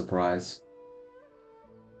was a surprise.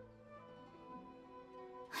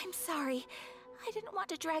 I'm sorry. I didn't want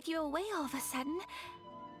to drag you away all of a sudden.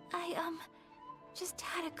 I, just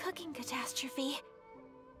had a cooking catastrophe.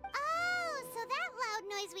 Oh, so that loud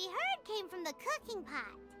noise we heard came from the cooking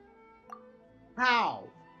pot. How?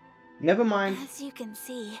 Never mind. As you can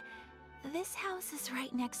see, this house is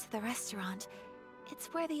right next to the restaurant. It's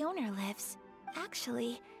where the owner lives.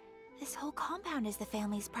 Actually, this whole compound is the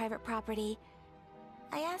family's private property.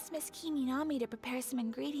 I asked Miss Kiminami to prepare some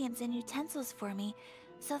ingredients and utensils for me,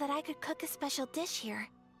 so that I could cook a special dish here.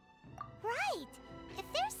 Right. If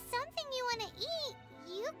there's something you want to eat,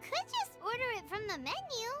 you could just order it from the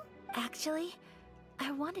menu. Actually,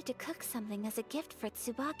 I wanted to cook something as a gift for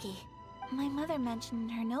Tsubaki. My mother mentioned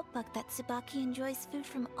in her notebook that Tsubaki enjoys food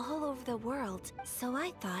from all over the world, so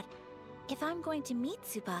I thought, if I'm going to meet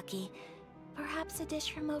Tsubaki, perhaps a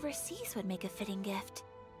dish from overseas would make a fitting gift.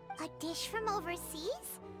 A dish from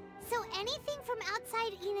overseas? So anything from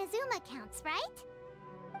outside Inazuma counts, right?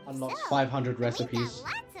 Unlocks So, 500 we've recipes. got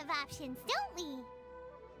lots of options, don't we?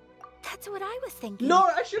 That's what I was thinking. No,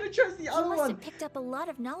 I should have chose the You other must one. have picked up a lot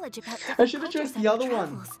of knowledge about different I should have cultures chose on the your other one.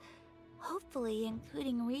 travels. Hopefully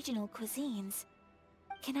including regional cuisines.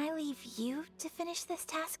 Can I leave you to finish this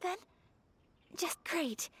task then? Just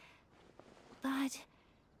great. But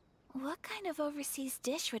what kind of overseas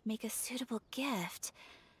dish would make a suitable gift?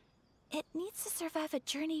 It needs to survive a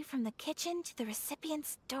journey from the kitchen to the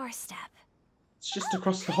recipient's doorstep. It's just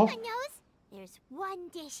across the hall. Paimon knows. There's one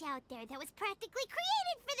dish out there that was practically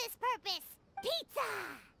created for this purpose.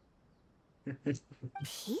 Pizza!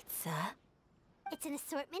 Pizza? It's an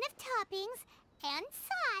assortment of toppings and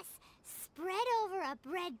sauce spread over a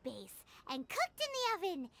bread base and cooked in the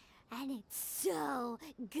oven. And it's so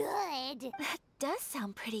good. That does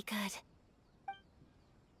sound pretty good.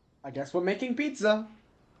 I guess we're making pizza.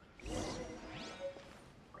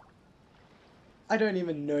 I don't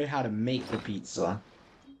even know how to make the pizza.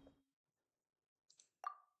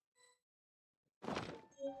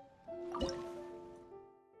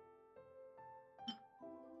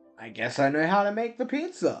 I guess I know how to make the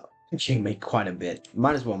pizza. You can make quite a bit.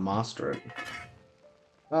 Might as well master it.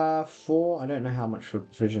 4. I don't know how much for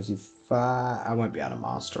proficiency. 5. I won't be able to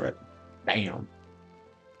master it. Damn.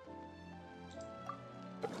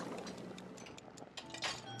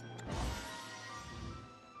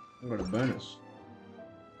 I got a bonus.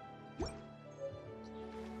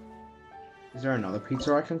 Is there another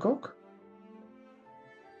pizza I can cook?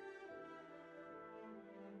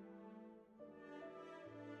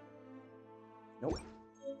 Nope.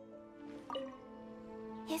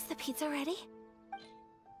 Is the pizza ready?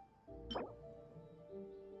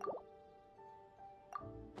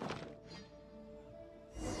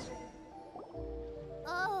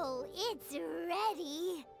 Oh, it's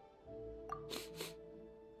ready.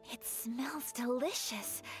 It smells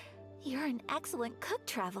delicious. You're an excellent cook,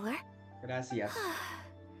 Traveler. Gracias.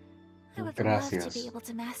 I would love to Gracias. be able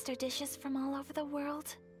to master dishes from all over the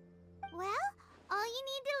world. Well, all you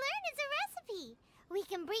need to learn is a recipe. We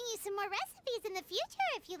can bring you some more recipes in the future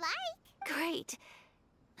if you like. Great.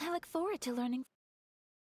 I look forward to learning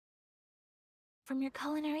from your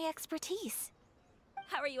culinary expertise.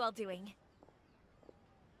 How are you all doing?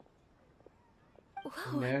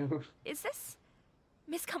 Whoa. No. Is this...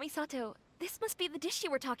 Miss Kamisato, this must be the dish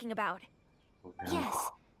you were talking about. Yes,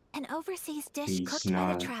 an overseas dish Please, cooked by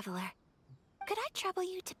no. the traveler. Could I trouble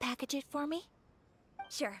you to package it for me?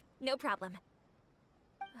 Sure, no problem.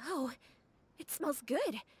 Oh, it smells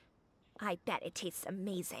good. I bet it tastes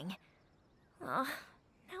amazing. Oh,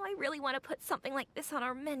 now I really want to put something like this on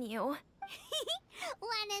our menu.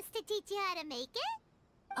 Want us to teach you how to make it?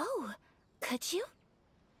 Oh, could you?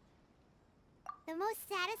 The most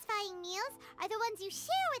satisfying meals are the ones you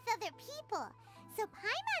share with other people. So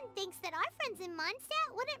Paimon thinks that our friends in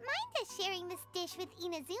Mondstadt wouldn't mind us sharing this dish with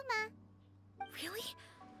Inazuma. Really?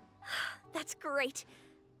 That's great.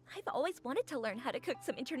 I've always wanted to learn how to cook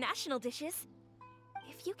some international dishes.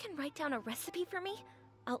 If you can write down a recipe for me,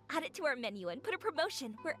 I'll add it to our menu and put a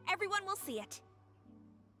promotion where everyone will see it.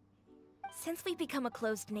 Since we've become a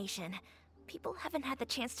closed nation, people haven't had the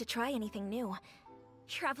chance to try anything new.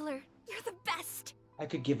 Traveler, you're the best! I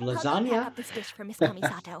could give Help me pack lasagna. up this dish for Miss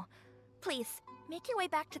Kamisato. Please, make your way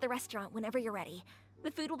back to the restaurant whenever you're ready.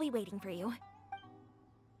 The food will be waiting for you.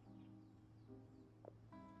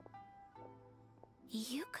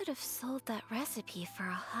 You could have sold that recipe for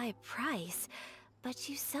a high price, but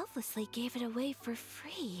you selflessly gave it away for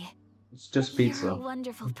free. It's just You're pizza. a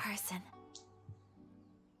wonderful person.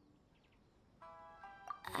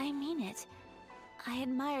 I mean it. I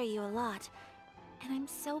admire you a lot, and I'm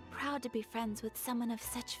so proud to be friends with someone of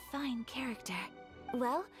such fine character.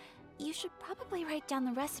 Well, you should probably write down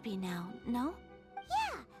the recipe now, no?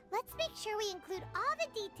 Yeah, let's make sure we include all the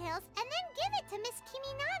details and then give it to Miss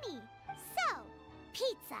Kiminami. So,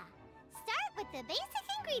 pizza. Start with the basic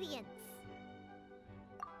ingredients.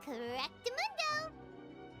 Correctamundo.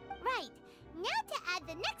 Right, now to add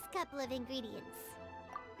the next couple of ingredients.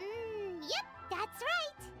 Yep, that's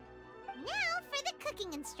right. Now for the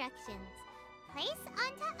cooking instructions. Place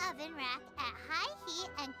onto oven rack at high heat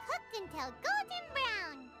and cooked until golden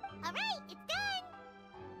brown. Alright, it's done.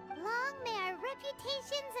 Long may our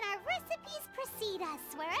reputations and our recipes precede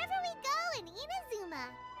us wherever we go in Inazuma.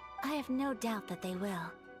 I have no doubt that they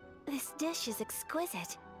will. This dish is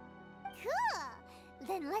exquisite. Cool!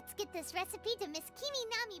 Then let's get this recipe to Miss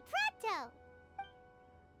Kiminami pronto!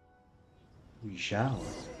 We shall.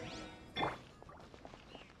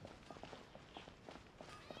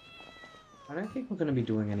 I don't think we're gonna be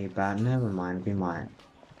doing any bad. Never mind, we might.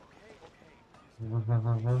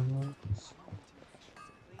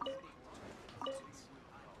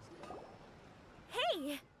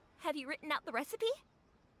 Hey! Have you written out the recipe?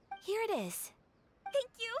 Here it is. Thank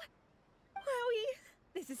you! Wowie!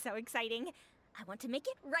 This is so exciting. I want to make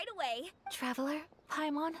it right away. Traveler,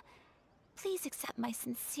 Paimon, please accept my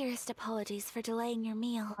sincerest apologies for delaying your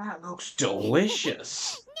meal. That looks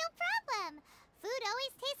delicious. No problem! Food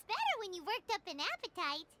always tastes better when you've worked up an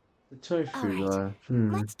appetite. The tofu, Alright,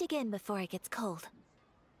 though. let's dig in before it gets cold.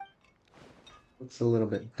 Looks a little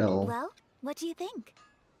bit dull. Well, what do you think?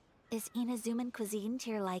 Is Inazuman cuisine to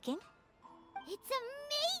your liking? It's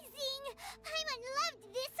amazing! Paimon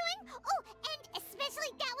loved this one! Oh, and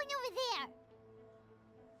especially that one over there!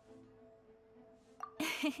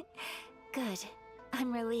 Good.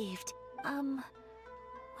 I'm relieved.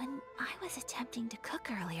 When I was attempting to cook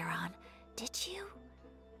earlier on, did you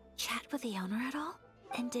chat with the owner at all?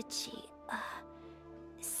 And did she,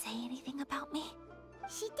 say anything about me?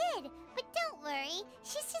 She did, but don't worry.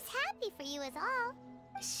 She's just happy for you is all.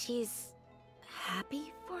 She's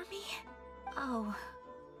happy for me? Oh,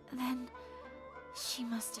 then she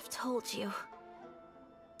must have told you.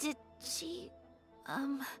 Did she,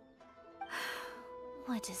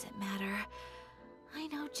 what does it matter? I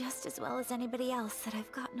know just as well as anybody else that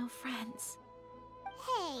I've got no friends.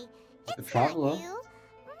 Hey, Like a it's traveler. not you.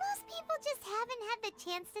 Most people just haven't had the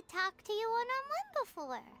chance to talk to you one-on-one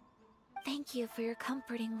before. Thank you for your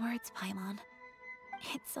comforting words, Paimon.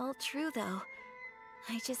 It's all true, though.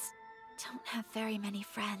 I just don't have very many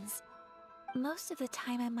friends. Most of the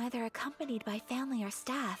time I'm either accompanied by family or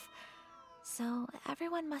staff, so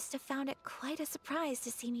everyone must have found it quite a surprise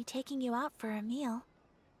to see me taking you out for a meal.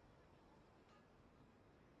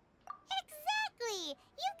 Exactly!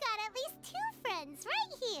 You've got at least 2 friends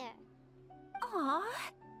right here. Aww.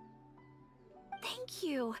 Thank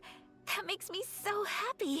you. That makes me so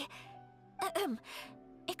happy.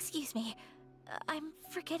 Excuse me. I'm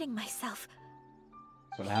forgetting myself.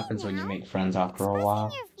 That's what happens when you Now, make friends after a expressing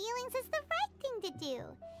while. your feelings is the right thing to do.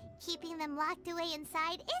 Keeping them locked away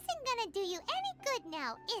inside isn't gonna do you any good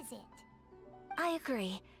now, is it? I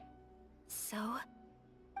agree. So,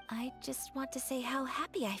 I just want to say how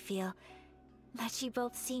happy I feel that you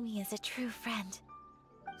both see me as a true friend.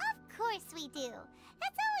 Of course we do.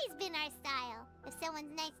 That's always been our style. If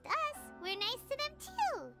someone's nice to us, we're nice to them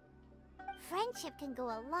too. Friendship can go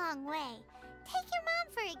a long way. Take your mom,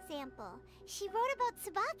 for example. She wrote about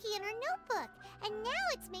Tsubaki in her notebook, and now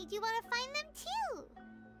it's made you want to find them too.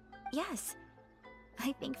 Yes.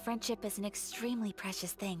 I think friendship is an extremely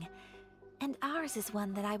precious thing. And ours is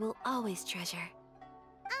one that I will always treasure.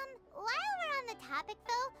 While we're on the topic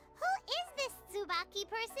though, who is this Tsubaki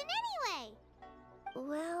person anyway?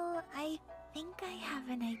 Well, I think I have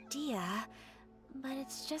an idea, but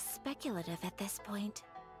it's just speculative at this point.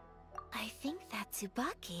 I think that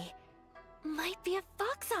Tsubaki might be a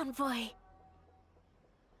fox envoy.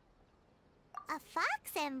 A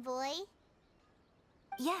fox envoy?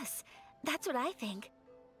 Yes, that's what I think.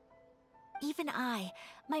 Even I,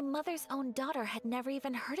 my mother's own daughter, had never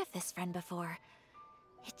even heard of this friend before.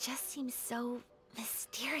 It just seems so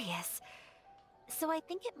mysterious. So I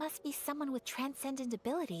think it must be someone with transcendent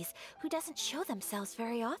abilities who doesn't show themselves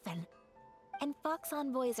very often. And fox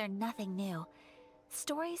envoys are nothing new.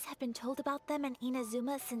 Stories have been told about them in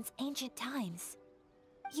Inazuma since ancient times.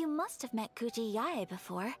 You must have met Kuji Yae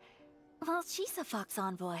before. Well, she's a fox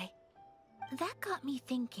envoy. That got me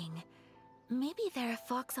thinking. Maybe there are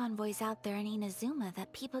fox envoys out there in Inazuma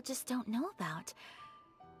that people just don't know about.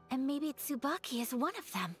 And maybe Tsubaki is one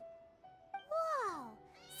of them. Whoa!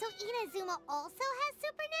 So Inazuma also has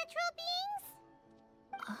supernatural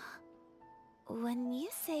beings? When you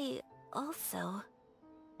say also...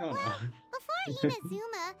 Oh, Well, before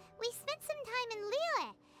Inazuma, we spent some time in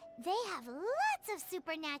Liyue. They have lots of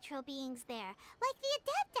supernatural beings there, like the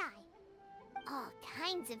Adepti. All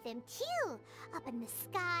kinds of them too. Up in the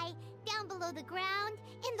sky, down below the ground,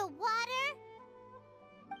 in the water.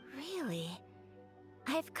 Really?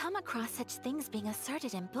 I've come across such things being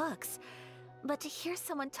asserted in books, but to hear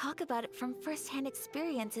someone talk about it from first-hand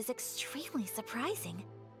experience is extremely surprising.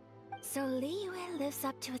 So Liyue lives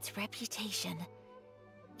up to its reputation.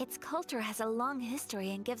 Its culture has a long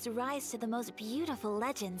history and gives rise to the most beautiful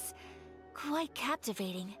legends. Quite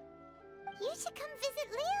captivating. You should come visit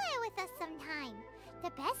Liyue with us sometime. The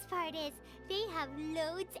best part is, they have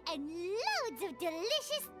loads and loads of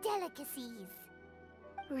delicious delicacies.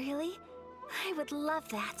 Really? I would love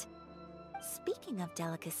that. Speaking of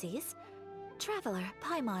delicacies, Traveler,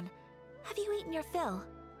 Paimon, have you eaten your fill?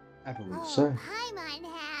 I believe Oh, so.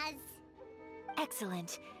 Paimon has.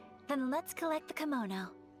 Excellent. Then let's collect the kimono.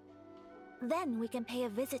 Then we can pay a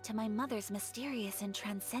visit to my mother's mysterious and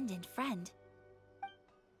transcendent friend.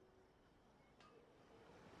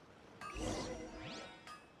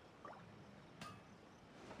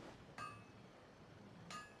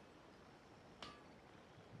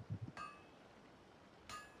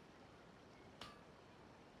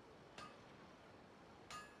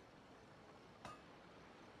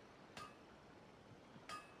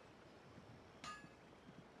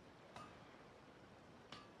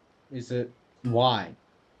 Is it? Why?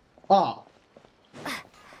 Oh!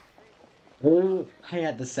 Oh, I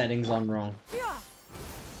had the settings on wrong. Yeah.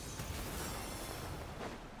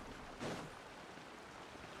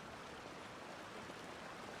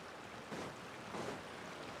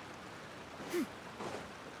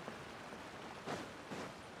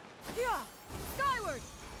 Yeah. Skyward.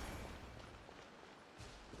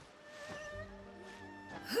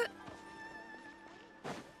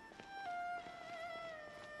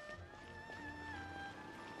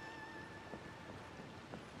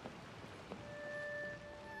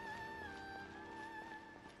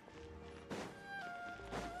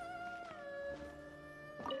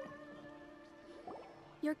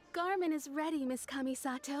 Your garment is ready, Miss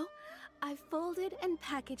Kamisato. I've folded and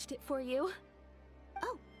packaged it for you.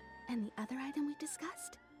 Oh, and the other item we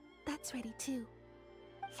discussed? That's ready too.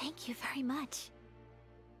 Thank you very much.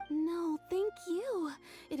 No, thank you.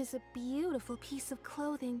 It is a beautiful piece of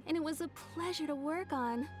clothing, and it was a pleasure to work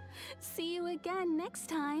on. See you again next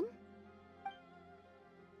time.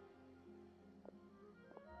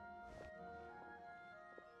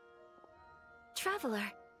 Traveler,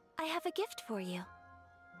 I have a gift for you.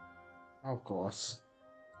 Of course.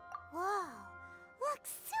 Whoa,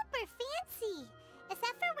 looks super fancy. Is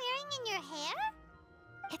that for wearing in your hair?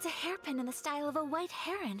 It's a hairpin in the style of a white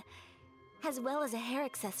heron. As well as a hair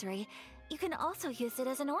accessory, you can also use it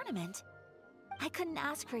as an ornament. I couldn't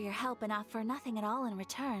ask for your help and offer nothing at all in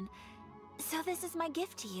return, so this is my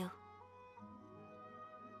gift to you.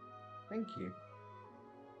 Thank you.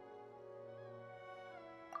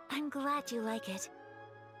 I'm glad you like it.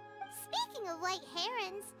 Speaking of white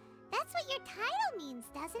herons, that's what your title means,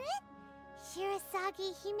 doesn't it?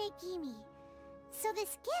 Shirasagi Himegimi. So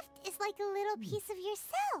this gift is like a little piece of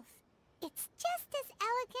yourself. It's just as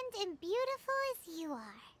elegant and beautiful as you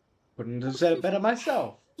are. Couldn't have said it better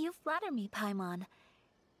myself. You flatter me, Paimon.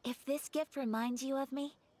 If this gift reminds you of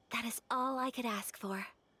me, that is all I could ask for.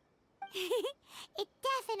 It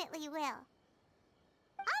definitely will. Alright,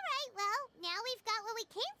 well, now we've got what we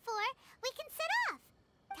came for. We can set off.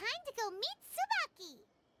 Time to go meet Tsubaki.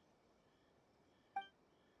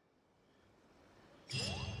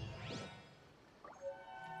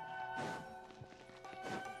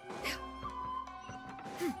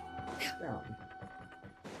 Down.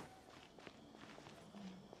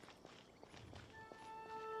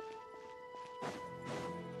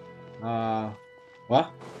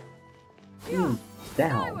 What? Down.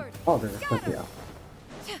 Skyward. Oh, there's a clip Scatter. here.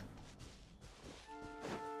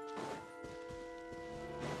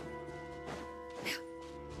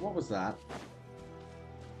 What was that?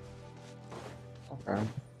 Okay.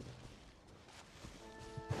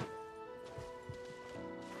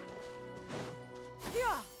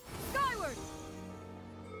 Yeah. Skyward.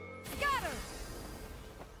 Scatter.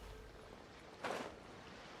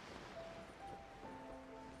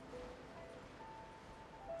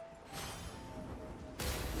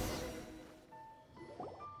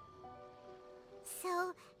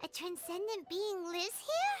 So, a transcendent being lives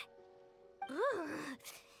here? Ugh.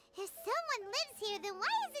 If someone lives here, then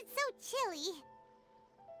why is it so chilly?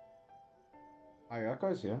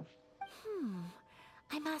 Ayaka's here.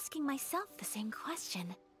 I'm asking myself the same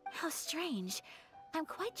question. How strange. I'm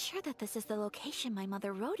quite sure that this is the location my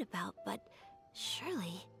mother wrote about, but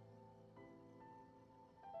surely...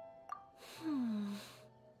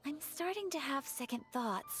 I'm starting to have second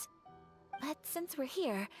thoughts. But since we're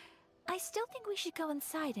here, I still think we should go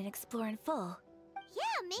inside and explore in full.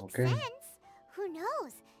 Yeah, makes Okay. sense. Who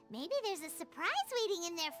knows? Maybe there's a surprise waiting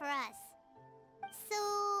in there for us. So,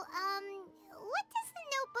 what does the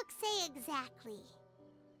notebook say exactly?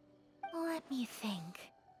 Let me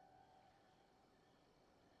think.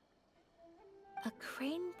 A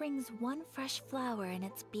crane brings one fresh flower in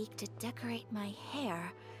its beak to decorate my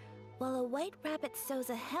hair, while a white rabbit sews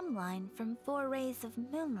a hemline from 4 rays of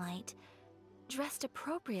moonlight. Dressed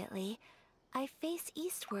appropriately, I face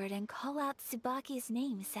eastward and call out Tsubaki's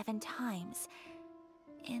name 7 times.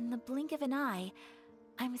 In the blink of an eye,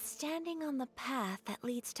 I'm standing on the path that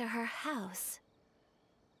leads to her house.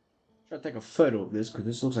 Should I take a photo of this because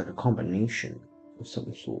this looks like a combination of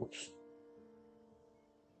some sorts.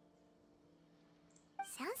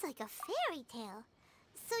 Sounds like a fairy tale.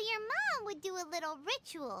 So your mom would do a little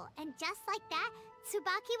ritual, and just like that,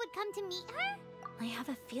 Tsubaki would come to meet her? I have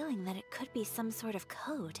a feeling that it could be some sort of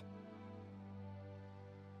code.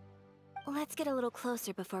 Let's get a little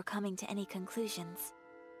closer before coming to any conclusions.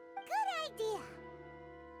 Good idea.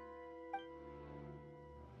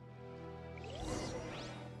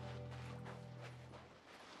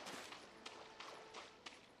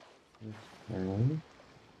 Okay.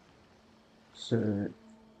 So,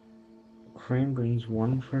 crane brings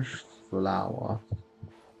one fresh flower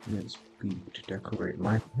in its beak to decorate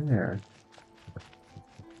my hair.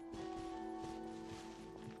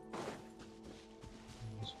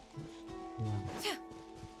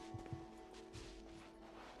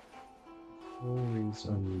 Always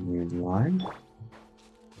a moonlight.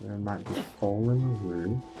 There might be a hole in the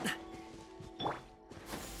roof.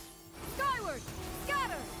 Skyward.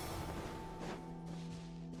 Scatter.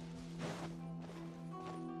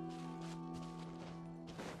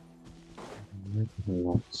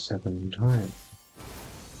 Not 7 times.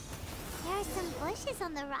 There are some bushes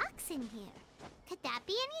on the rocks in here. Could that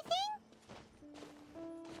be anything?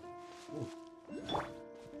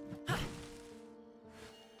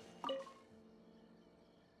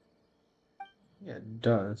 Yeah, it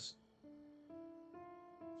does.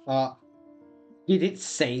 Did it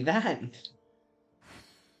say that?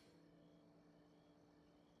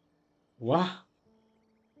 What?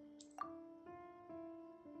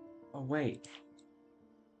 Oh, wait.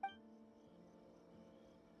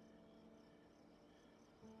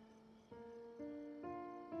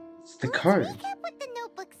 It's the code. Let's recap what the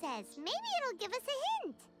notebook says. Maybe it'll give us a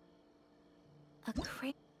hint. A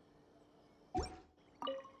crane.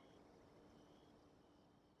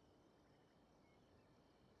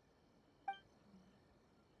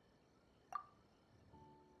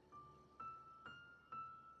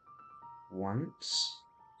 Once.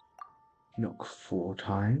 Knock 4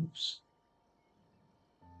 times.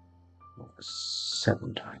 Knock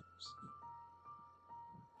 7 times.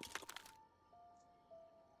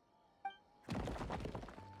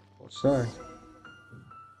 Or so.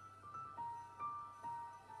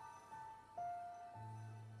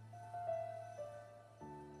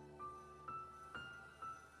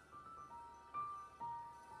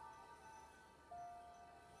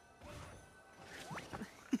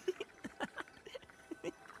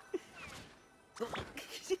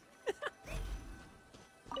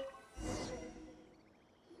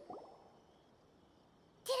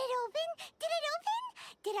 open? Did it open?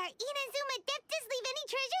 Did our Inazuma Adeptus leave any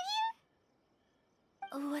treasure here?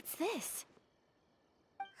 What's this?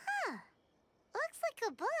 Huh. Looks like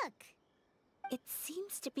a book. It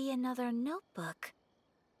seems to be another notebook.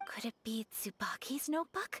 Could it be Tsubaki's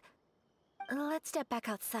notebook? Let's step back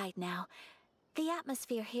outside now. The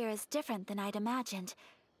atmosphere here is different than I'd imagined.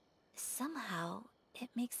 Somehow, it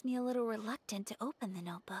makes me a little reluctant to open the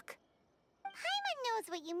notebook. Paimon knows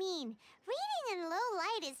what you mean. Reading in low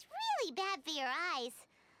light is really bad for your eyes.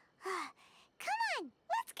 Come on,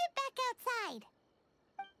 let's get back outside.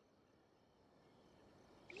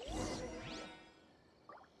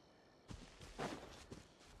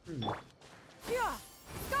 Yeah!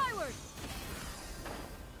 Skyward!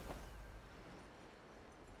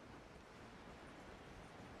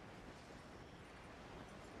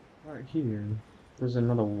 Right here. There's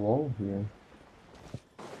another wall here.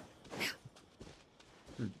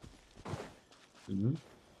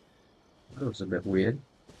 That was a bit weird.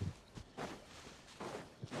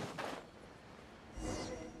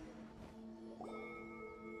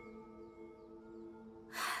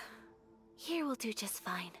 Here will do just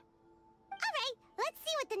fine. Alright, let's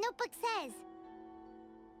see what the notebook says.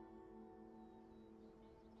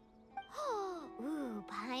 Ooh,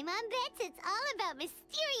 Paimon bets it's all about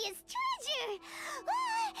mysterious treasure!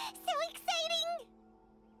 Ah, so exciting!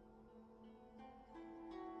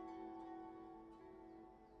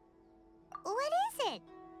 What is it?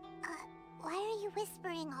 Why are you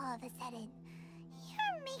whispering all of a sudden?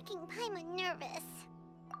 You're making Paimon nervous.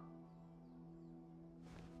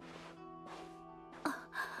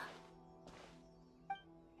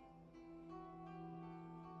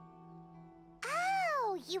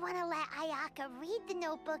 Oh, you want to let Ayaka read the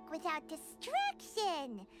notebook without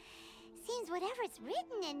distraction. Seems whatever's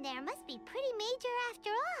written in there must be pretty major after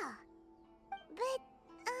all. But,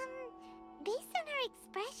 based on her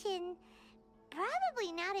expression,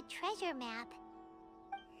 probably not a treasure map.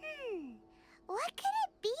 What could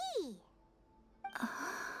it be?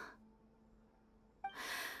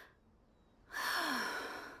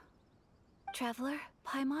 Traveler,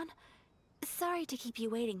 Paimon, sorry to keep you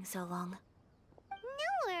waiting so long.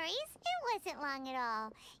 No worries, it wasn't long at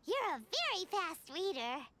all. You're a very fast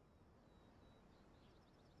reader.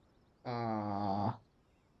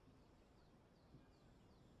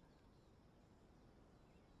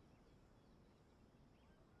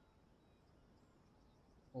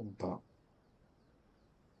 Hold up.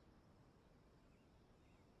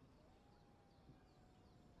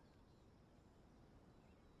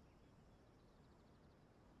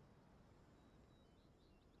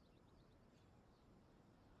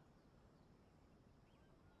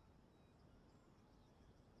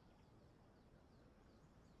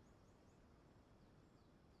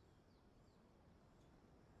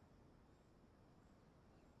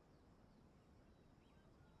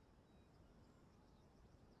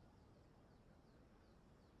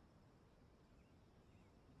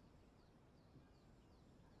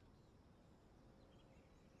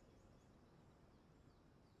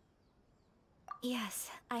 Yes,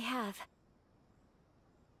 I have.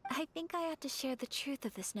 I think I ought to share the truth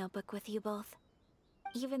of this notebook with you both.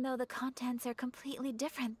 Even though the contents are completely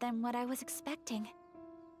different than what I was expecting.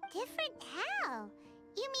 Different how?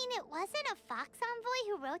 You mean it wasn't a Fox Envoy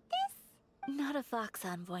who wrote this? Not a Fox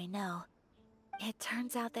Envoy, no. It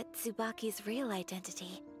turns out that Tsubaki's real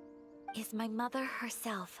identity is my mother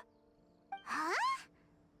herself. Huh?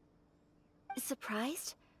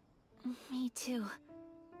 Surprised? Me too.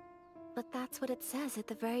 But that's what it says at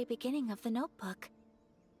the very beginning of the notebook.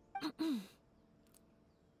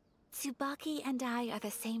 Tsubaki and I are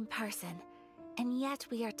the same person, and yet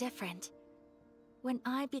we are different. When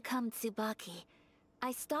I become Tsubaki,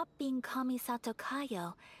 I stop being Kamisato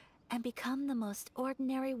Kayo and become the most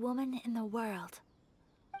ordinary woman in the world.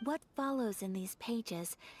 What follows in these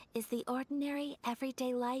pages is the ordinary,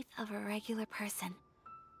 everyday life of a regular person.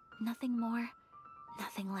 Nothing more,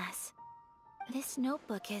 nothing less. This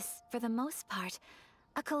notebook is, for the most part,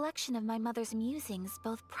 a collection of my mother's musings,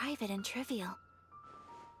 both private and trivial.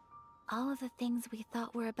 All of the things we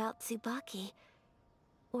thought were about Tsubaki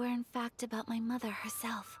were in fact about my mother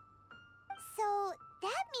herself. So,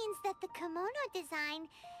 that means that the kimono design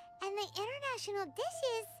and the international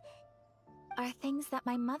dishes are things that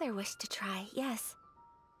my mother wished to try, yes.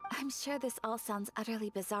 I'm sure this all sounds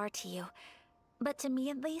utterly bizarre to you, but to me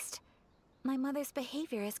at least, my mother's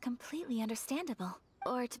behavior is completely understandable.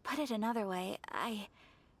 Or to put it another way, I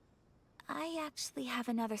actually have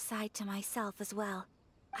another side to myself as well.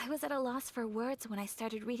 I was at a loss for words when I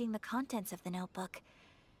started reading the contents of the notebook.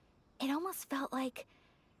 It almost felt like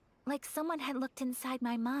someone had looked inside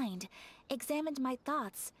my mind, examined my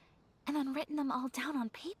thoughts, and then written them all down on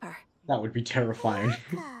paper. That would be terrifying.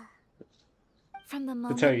 From the To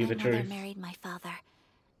moment tell you my the mother truth. married my father,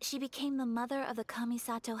 she became the mother of the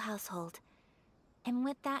Kamisato household. And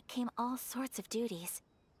with that came all sorts of duties.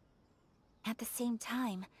 At the same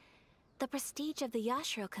time, the prestige of the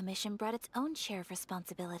Yashiro Commission brought its own share of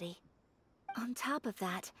responsibility. On top of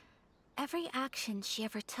that, every action she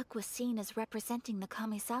ever took was seen as representing the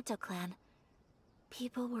Kamisato clan.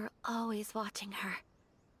 People were always watching her.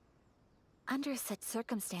 Under such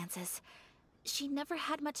circumstances, she never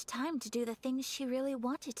had much time to do the things she really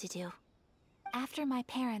wanted to do. After my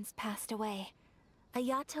parents passed away,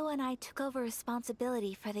 Ayato and I took over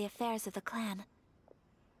responsibility for the affairs of the clan.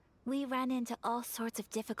 We ran into all sorts of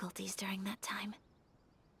difficulties during that time.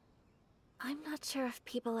 I'm not sure if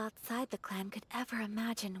people outside the clan could ever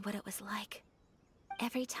imagine what it was like.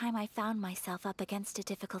 Every time I found myself up against a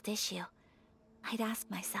difficult issue, I'd ask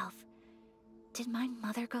myself, did my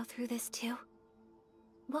mother go through this too?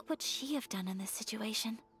 What would she have done in this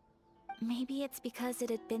situation? Maybe it's because it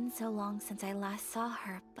had been so long since I last saw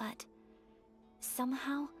her, but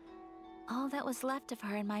somehow, all that was left of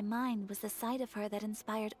her in my mind was the side of her that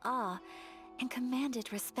inspired awe and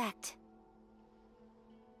commanded respect.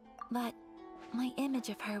 But my image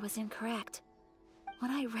of her was incorrect.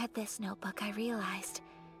 When I read this notebook, I realized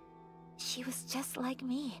she was just like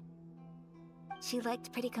me. She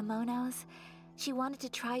liked pretty kimonos. She wanted to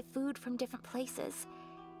try food from different places.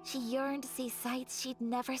 She yearned to see sights she'd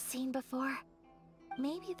never seen before.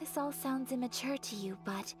 Maybe this all sounds immature to you,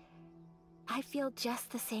 but I feel just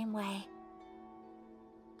the same way.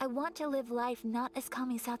 I want to live life not as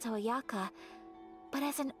Kamisato Ayaka, but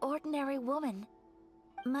as an ordinary woman.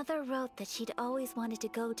 Mother wrote that she'd always wanted to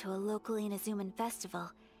go to a local Inazuman festival.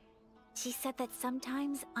 She said that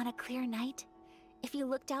sometimes, on a clear night, if you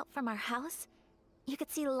looked out from our house, you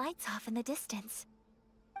could see lights off in the distance.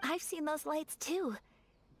 I've seen those lights too.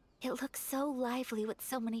 It looks so lively with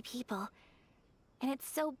so many people. And it's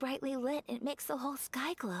so brightly lit, it makes the whole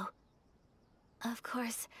sky glow. Of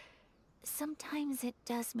course, sometimes it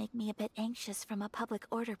does make me a bit anxious from a public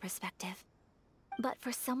order perspective. But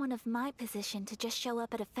for someone of my position to just show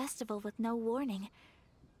up at a festival with no warning,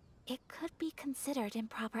 it could be considered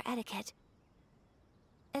improper etiquette.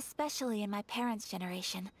 Especially in my parents'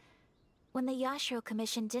 generation, when the Yashiro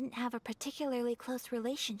Commission didn't have a particularly close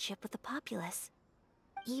relationship with the populace.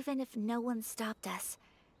 Even if no one stopped us,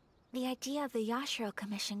 the idea of the Yashiro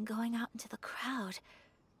Commission going out into the crowd,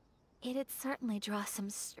 it'd certainly draw some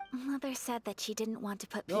Mother said that she didn't want to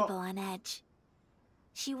put people on edge.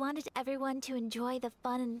 She wanted everyone to enjoy the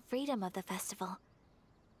fun and freedom of the festival.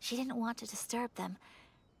 She didn't want to disturb them,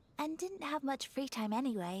 and didn't have much free time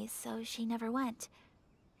anyway, so she never went.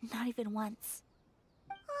 Not even once.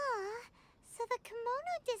 Aw, so the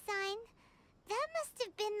kimono design, that must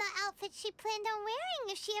have been the outfit she planned on wearing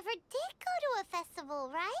if she ever did go to a festival,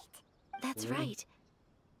 right? That's right.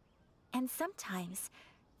 And sometimes,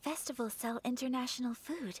 festivals sell international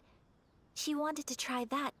food. She wanted to try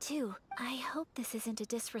that too. I hope this isn't a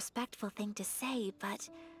disrespectful thing to say, but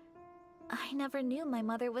I never knew my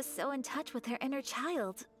mother was so in touch with her inner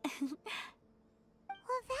child.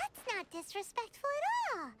 Well, that's not disrespectful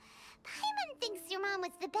at all. Paimon thinks your mom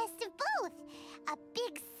was the best of both. A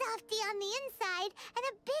big softie on the inside and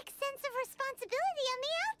a big sense of responsibility on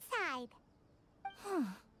the outside.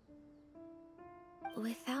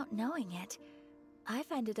 Without knowing it,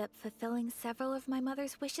 I've ended up fulfilling several of my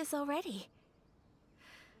mother's wishes already.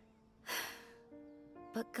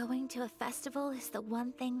 But going to a festival is the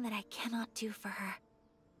one thing that I cannot do for her.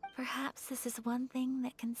 Perhaps this is one thing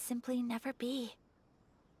that can simply never be.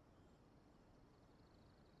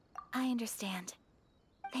 I understand.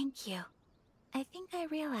 Thank you. I think I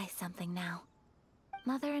realize something now.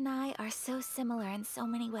 Mother and I are so similar in so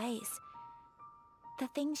many ways. The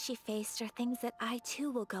things she faced are things that I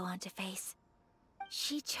too will go on to face.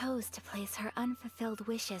 She chose to place her unfulfilled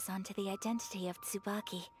wishes onto the identity of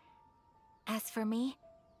Tsubaki. As for me,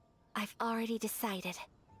 I've already decided.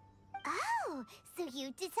 Oh, so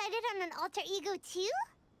you decided on an alter ego too?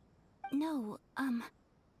 No,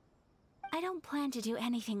 I don't plan to do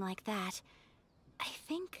anything like that. I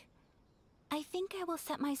think I will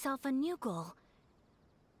set myself a new goal.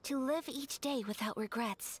 To live each day without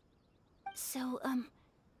regrets. So,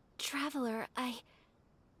 Traveler,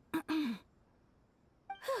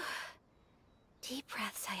 Deep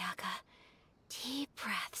breaths, Ayaka. Deep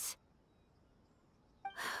breaths.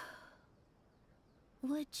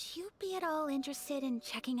 Would you be at all interested in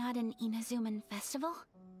checking out an Inazuman festival?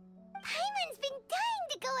 Paimon's been dying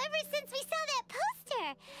to go ever since we saw that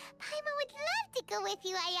poster. Paimon would love to go with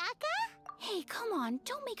you, Ayaka. Hey, come on,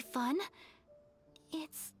 don't make fun.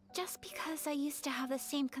 just because I used to have the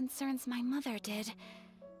same concerns my mother did.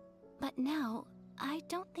 But now, I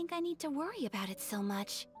don't think I need to worry about it so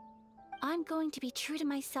much. I'm going to be true to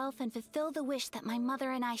myself and fulfill the wish that my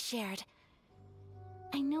mother and I shared.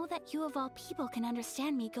 I know that you of all people can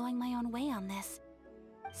understand me going my own way on this.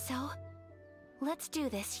 So, let's do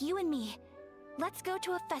this, you and me. Let's go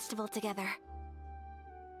to a festival together.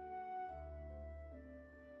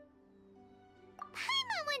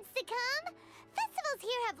 Paimon wants to come! Festivals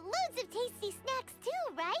here have loads of tasty snacks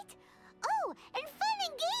too, right? Oh, and fun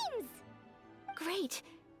and games! Great.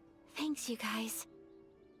 Thanks, you guys.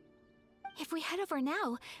 If we head over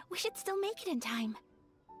now, we should still make it in time.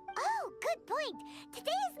 Oh, good point.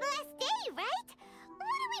 Today is the last day, right?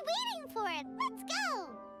 What are we waiting for? Let's go!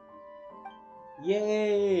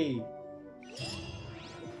 Yay!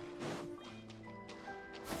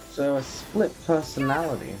 So a split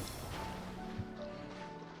personality.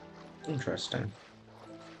 Interesting.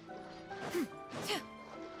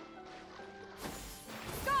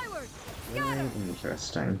 Skyward! Very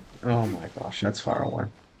interesting. Oh my gosh, that's far away.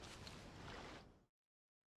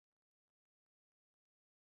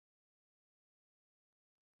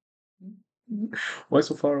 Why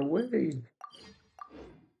so far away?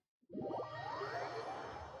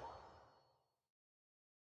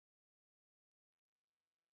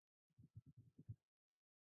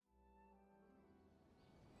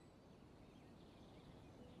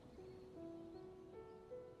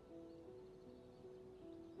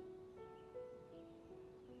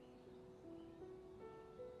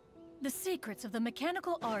 The secrets of the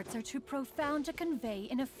mechanical arts are too profound to convey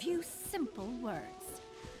in a few simple words.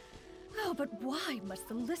 Oh, but why must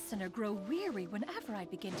the listener grow weary whenever I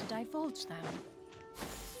begin to divulge them?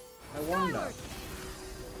 I wonder.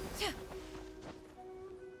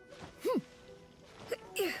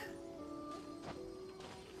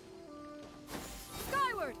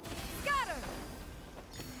 Skyward! Scatter!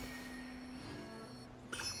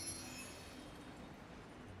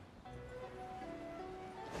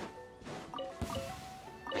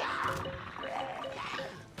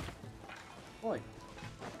 Oi.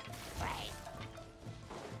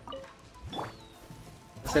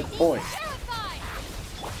 I said oi.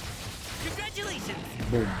 Congratulations!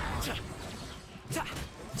 Boom.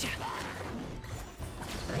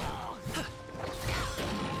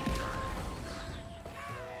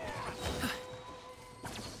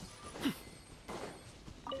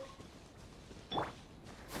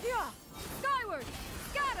 Yeah! Skyward!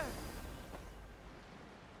 Scatter!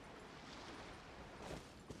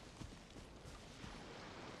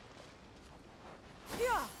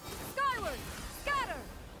 Yeah! Skyward! Scatter!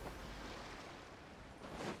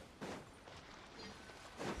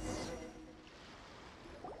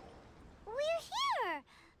 We're here!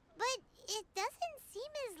 But it doesn't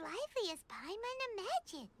seem as lively as Paimon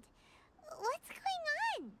imagined. What's going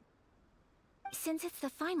on? Since it's the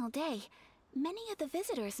final day, many of the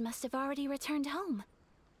visitors must have already returned home.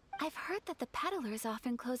 I've heard that the peddlers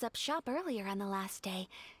often close up shop earlier on the last day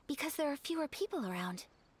because there are fewer people around.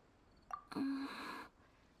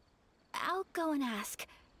 I'll go and ask.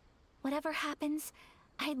 Whatever happens,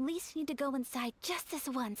 I at least need to go inside just this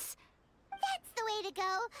once. That's the way to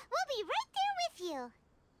go. We'll be right there with you.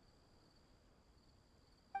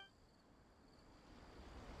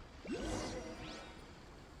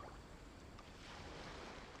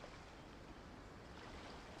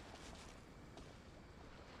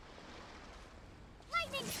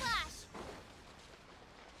 Lightning flash!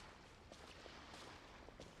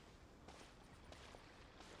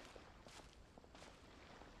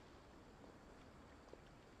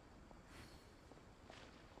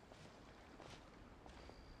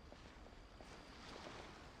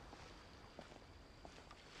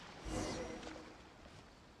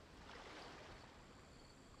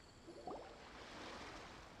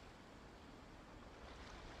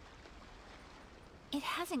 It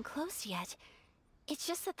hasn't closed yet. It's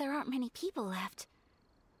just that there aren't many people left.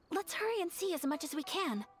 Let's hurry and see as much as we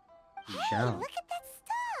can. Hey, Yeah. look at that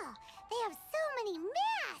stall! They have so many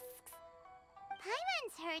masks!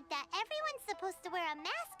 Paimon's heard that everyone's supposed to wear a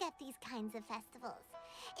mask at these kinds of festivals.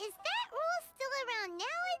 Is that rule still around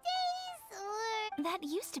nowadays, or...? That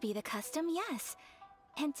used to be the custom, yes.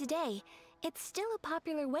 And today, it's still a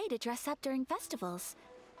popular way to dress up during festivals.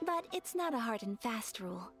 But it's not a hard and fast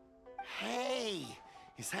rule. Hey!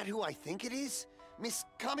 Is that who I think it is? Miss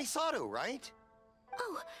Kamisato, right?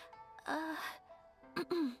 Oh,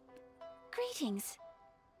 greetings.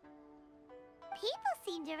 People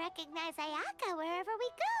seem to recognize Ayaka wherever we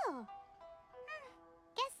go.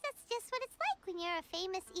 Guess that's just what it's like when you're a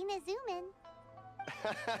famous Inazuman.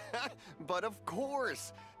 But of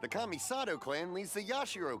course! The Kamisato clan leads the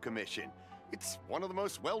Yashiro Commission. It's one of the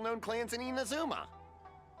most well-known clans in Inazuma.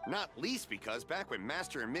 Not least because back when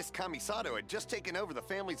Master and Miss Kamisato had just taken over the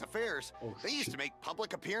family's affairs, they used to make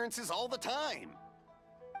public appearances all the time.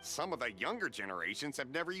 Some of the younger generations have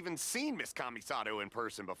never even seen Miss Kamisato in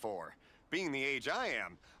person before. Being the age I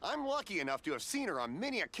am, I'm lucky enough to have seen her on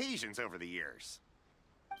many occasions over the years.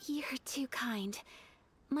 You're too kind.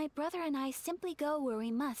 My brother and I simply go where we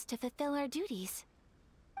must to fulfill our duties.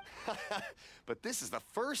 But this is the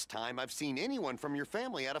first time I've seen anyone from your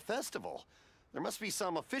family at a festival. There must be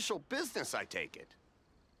some official business, I take it.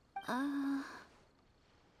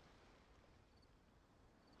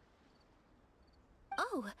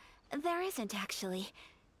 Oh, there isn't actually.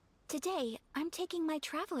 Today, I'm taking my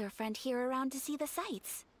traveler friend here around to see the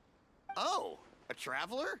sights. Oh, a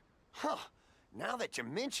traveler? Huh. Now that you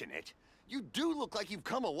mention it, you do look like you've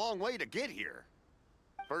come a long way to get here.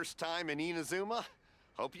 First time in Inazuma?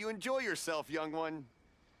 Hope you enjoy yourself, young one.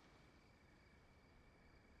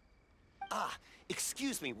 Ah,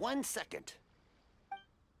 excuse me 1 second.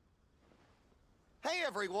 Hey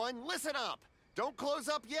everyone, listen up! Don't close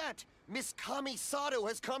up yet! Miss Kamisato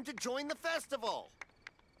has come to join the festival!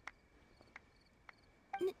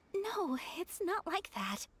 No, it's not like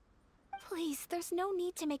that. Please, there's no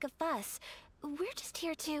need to make a fuss. We're just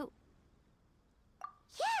here to...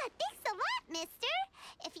 Yeah, thanks a lot, mister.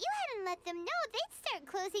 If you hadn't let them know, they'd start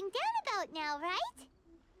closing down about now, right?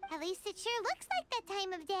 At least it sure looks like that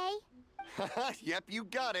time of day. Yep, you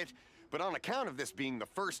got it. But on account of this being the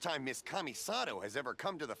first time Miss Kamisato has ever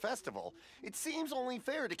come to the festival, it seems only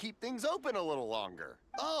fair to keep things open a little longer.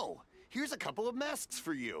 Oh, here's a couple of masks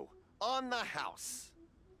for you. On the house.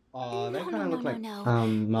 Oh, they No, kind of no, look no, like no.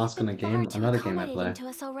 mask in a You've been game, far too another game I play. accommodating to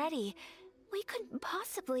us already. We couldn't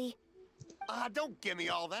possibly... Don't give me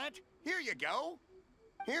all that. Here you go.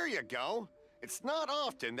 Here you go. It's not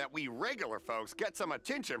often that we regular folks get some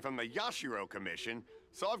attention from the Yashiro Commission,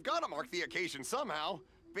 so I've got to mark the occasion somehow.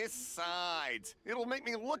 Besides, it'll make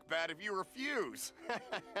me look bad if you refuse.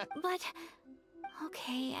 But...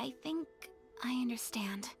 Okay, I think I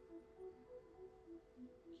understand.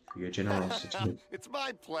 For your generosity. It's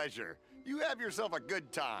my pleasure. You have yourself a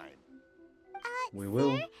good time. We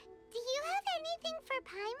will. Sir, do you have anything for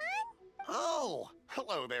Paimon? Oh,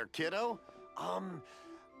 hello there, kiddo. I'm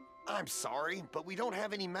sorry, but we don't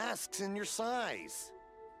have any masks in your size.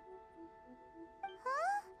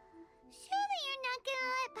 Huh? Surely you're not gonna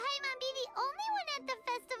let Paimon be the only one at the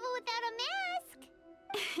festival without a mask?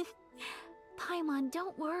 Paimon,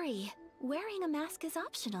 don't worry. Wearing a mask is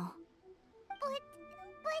optional.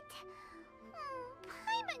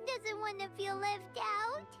 Paimon doesn't want to feel left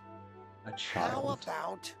out. A How child.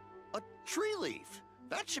 about a tree leaf?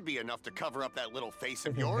 That should be enough to cover up that little face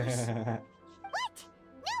of yours. What?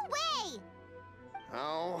 No way!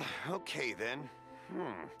 Oh, okay then.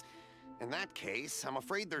 In that case, I'm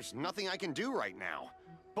afraid there's nothing I can do right now.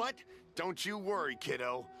 But don't you worry,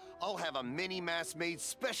 kiddo. I'll have a mini mask made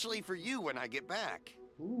specially for you when I get back.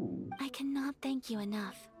 Ooh. I cannot thank you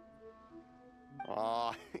enough.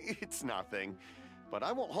 Aw, it's nothing. But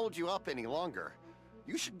I won't hold you up any longer.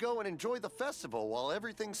 You should go and enjoy the festival while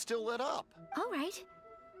everything's still lit up. All right.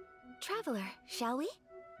 Traveler, shall we?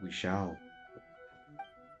 We shall.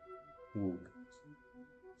 Ooh.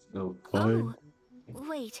 Okay. Oh,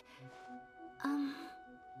 wait.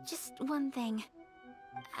 Just one thing.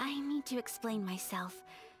 I need to explain myself.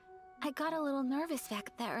 I got a little nervous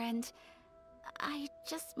back there and I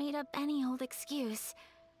just made up any old excuse.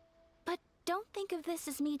 But don't think of this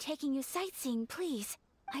as me taking you sightseeing, please.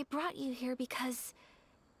 I brought you here because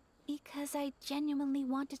I genuinely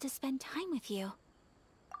wanted to spend time with you.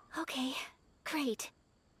 Okay, great.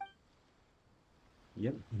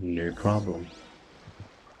 Yep, no problem.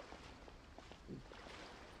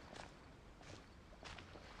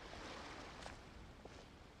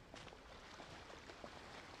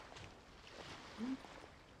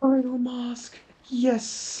 Final mask.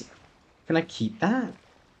 Yes. Can I keep that?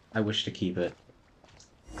 I wish to keep it.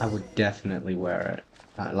 I would definitely wear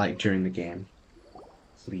it, like during the game.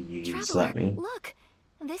 Please Traveler, let me. look!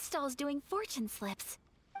 This stall's doing fortune slips.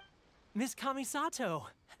 Miss Kamisato,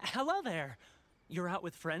 hello there. You're out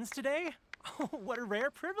with friends today? Oh, what a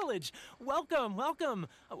rare privilege. Welcome, welcome.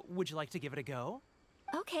 Would you like to give it a go?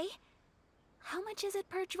 Okay. How much is it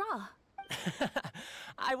per draw?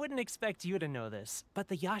 I wouldn't expect you to know this, but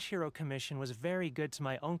the Yashiro Commission was very good to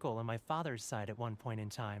my uncle on my father's side at one point in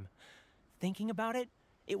time. Thinking about it,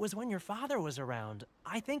 it was when your father was around.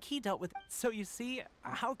 I think he dealt with... So you see,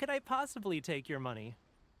 how could I possibly take your money?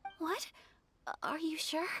 What? Are you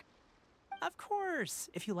sure? Of course!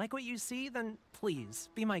 If you like what you see, then please,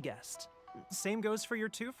 be my guest. Same goes for your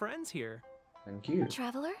two friends here. Thank you.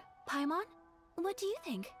 Traveler? Paimon? What do you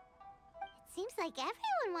think? It seems like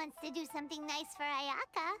everyone wants to do something nice for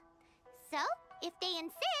Ayaka. So, if they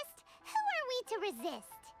insist, who are we to resist?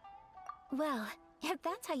 Well, if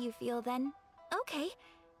that's how you feel, then okay.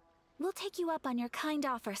 We'll take you up on your kind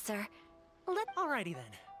offer, sir. Alrighty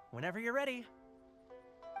then. Whenever you're ready.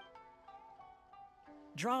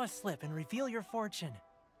 Draw a slip and reveal your fortune.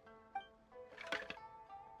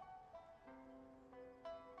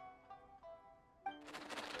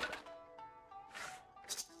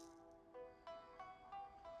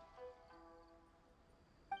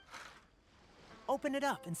 Open it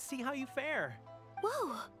up and see how you fare.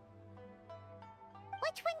 Whoa!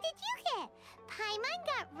 Which one did you get? Paimon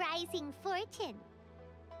got Rising Fortune.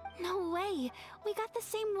 No way! We got the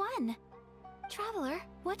same one! Traveler,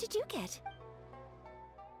 what did you get?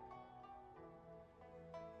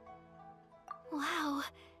 Wow,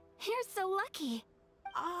 you're so lucky!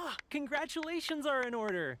 Ah, congratulations are in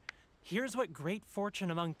order! Here's what great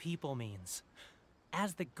fortune among people means.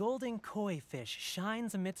 As the golden koi fish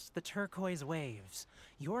shines amidst the turquoise waves,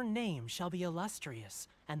 your name shall be illustrious,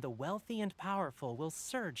 and the wealthy and powerful will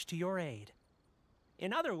surge to your aid.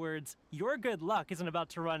 In other words, your good luck isn't about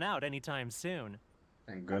to run out anytime soon.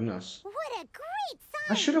 Thank goodness. What a great sign!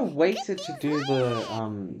 I should have waited to do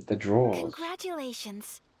the draws.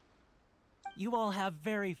 Congratulations. You all have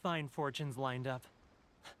very fine fortunes lined up.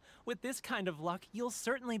 With this kind of luck, you'll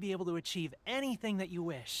certainly be able to achieve anything that you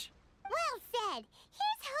wish. Well said.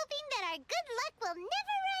 Here's hoping that our good luck will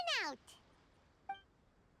never run out.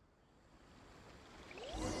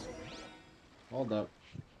 Hold up.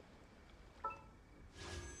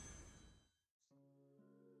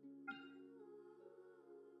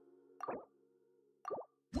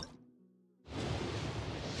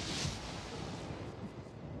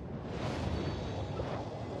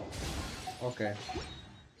 Okay.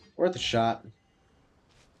 Worth a shot.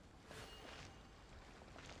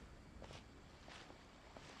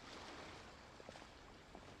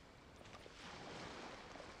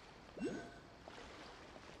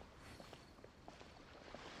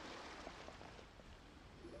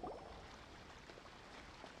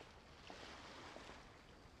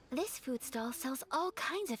 This food stall sells all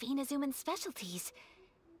kinds of Inazuman specialties.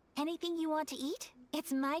 Anything you want to eat,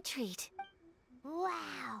 it's my treat.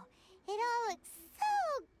 Wow, it all looks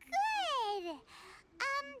so good.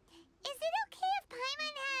 Is it okay if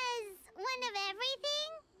Paimon has one of everything?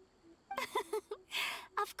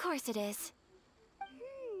 Of course it is.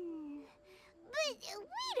 But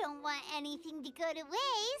we don't want anything to go to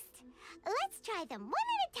waste. Let's try them one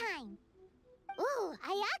at a time. Ooh,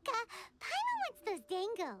 Ayaka, Paimon wants those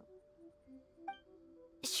dango.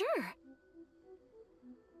 Sure.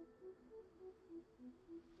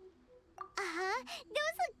 Uh-huh,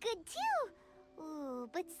 those look good too. Ooh,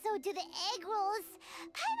 but so do the egg rolls.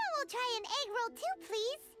 Paimon will try an egg roll too,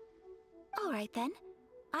 please. All right then.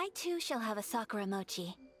 I too shall have a Sakura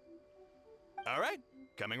mochi. All right,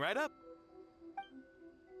 coming right up.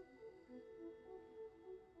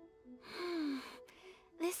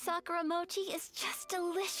 This Sakura mochi is just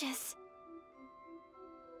delicious.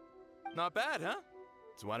 Not bad, huh?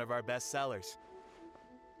 It's one of our best sellers.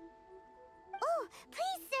 Oh,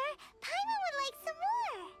 please, sir. Paimon would like some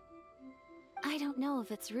more. I don't know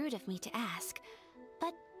if it's rude of me to ask,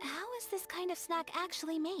 but how is this kind of snack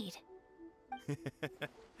actually made?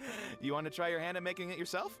 You want to try your hand at making it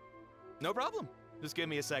yourself? No problem. Just give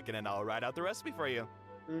me a second and I'll write out the recipe for you.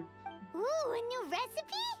 Ooh, a new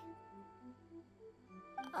recipe?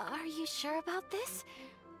 Are you sure about this?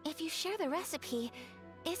 If you share the recipe,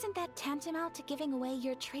 isn't that tantamount to giving away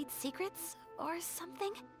your trade secrets or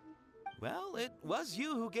something? Well, it was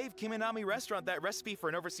you who gave Kiminami Restaurant that recipe for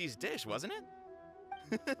an overseas dish, wasn't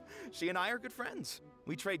it? She and I are good friends.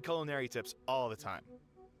 We trade culinary tips all the time.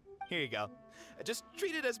 Here you go. Just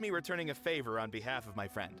treat it as me returning a favor on behalf of my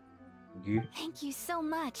friend. Thank you so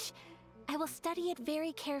much. I will study it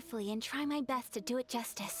very carefully and try my best to do it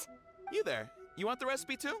justice. You there. You want the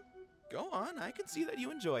recipe too? Go on, I can see that you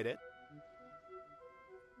enjoyed it.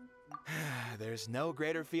 There's no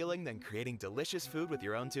greater feeling than creating delicious food with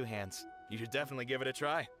your own two hands. You should definitely give it a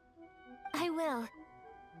try. I will.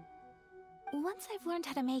 Once I've learned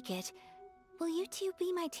how to make it, will you two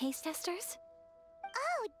be my taste testers?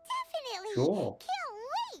 Oh, definitely! Sure. Can't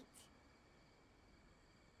wait!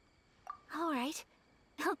 All right.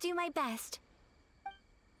 I'll do my best.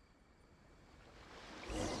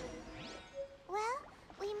 Well,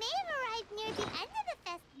 we may have arrived near the end of the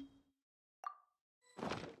festival.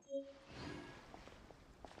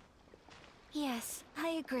 Yes, I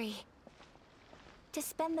agree. To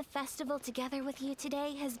spend the festival together with you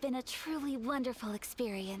today has been a truly wonderful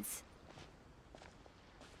experience.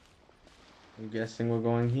 I'm guessing we're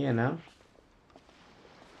going here now.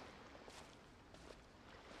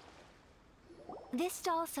 This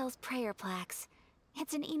stall sells prayer plaques.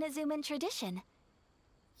 It's an Inazuman tradition.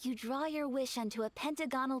 You draw your wish onto a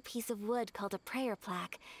pentagonal piece of wood called a prayer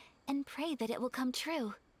plaque, and pray that it will come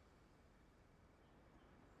true.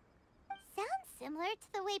 Sounds similar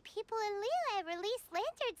to the way people in Liyue release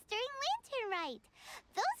lanterns during Lantern Rite.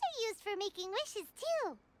 Those are used for making wishes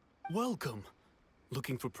too. Welcome.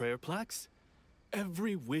 Looking for prayer plaques?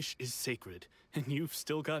 Every wish is sacred, and you've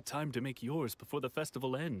still got time to make yours before the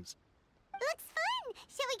festival ends. Looks fun!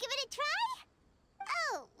 Shall we give it a try?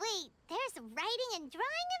 Oh, wait, there's writing and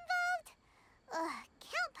drawing involved? Ugh,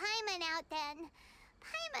 count Paimon out then.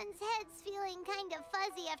 Paimon's head's feeling kind of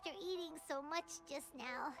fuzzy after eating so much just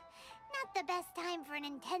now. Not the best time for an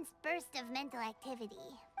intense burst of mental activity.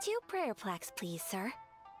 2 prayer plaques, please, sir.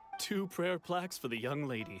 2 prayer plaques for the young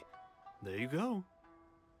lady. There you go.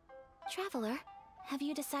 Traveler, have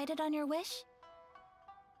you decided on your wish?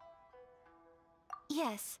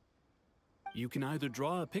 Yes. You can either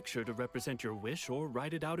draw a picture to represent your wish or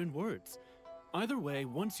write it out in words. Either way,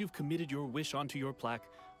 once you've committed your wish onto your plaque,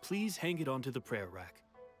 please hang it onto the prayer rack.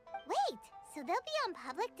 Wait, so they'll be on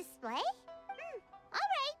public display?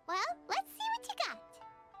 Alright, well, let's see what you got.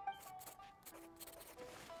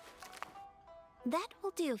 That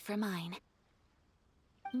will do for mine.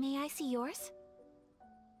 May I see yours?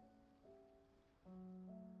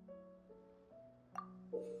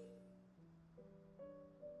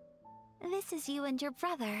 This is you and your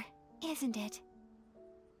brother, isn't it?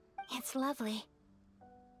 It's lovely.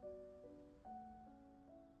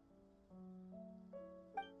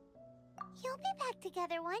 You'll be back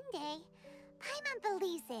together one day. Paimon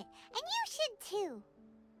believes it, and you should too.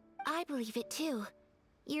 I believe it too.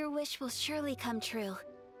 Your wish will surely come true.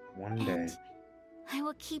 One day. And I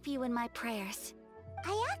will keep you in my prayers.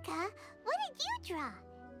 Ayaka, what did you draw?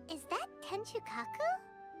 Is that Tenchukaku?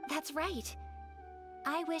 That's right.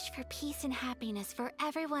 I wish for peace and happiness for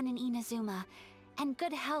everyone in Inazuma, and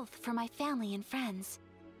good health for my family and friends.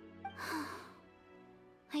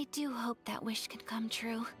 I do hope that wish can come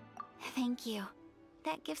true. Thank you.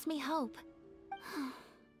 That gives me hope.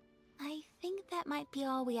 I think that might be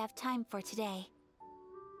all we have time for today.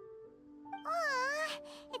 Aw,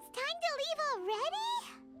 it's time to leave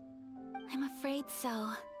already? I'm afraid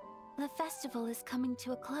so. The festival is coming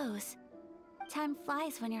to a close. Time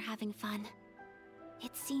flies when you're having fun.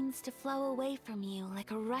 It seems to flow away from you like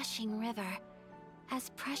a rushing river, as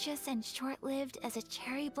precious and short-lived as a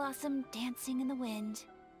cherry blossom dancing in the wind.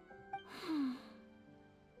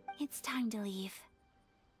 It's time to leave.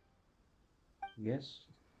 Yes.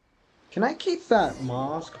 Can I keep that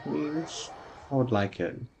mask, please? I would like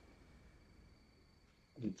it.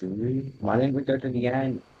 Why didn't we go to the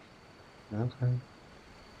end? Okay.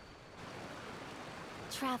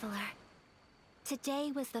 Traveler,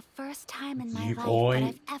 today was the first time in my You life boy. that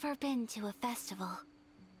I've ever been to a festival.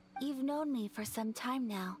 You've known me for some time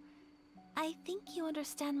now. I think you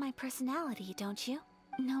understand my personality, don't you?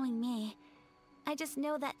 Knowing me, I just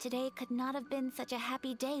know that today could not have been such a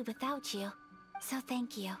happy day without you. So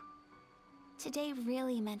thank you. Today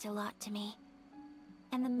really meant a lot to me.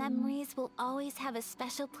 And the memories will always have a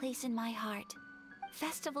special place in my heart.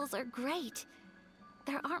 Festivals are great.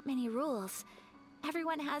 There aren't many rules.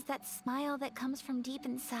 Everyone has that smile that comes from deep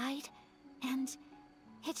inside. And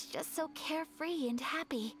it's just so carefree and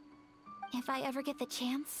happy. If I ever get the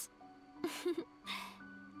chance,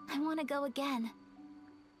 I want to go again.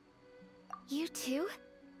 You too?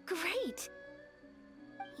 Great!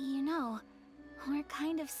 You know, we're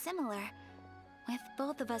kind of similar. With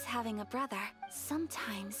both of us having a brother,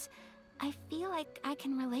 sometimes I feel like I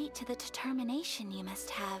can relate to the determination you must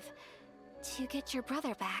have to get your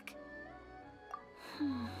brother back.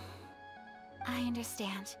 I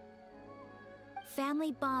understand.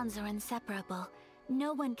 Family bonds are inseparable.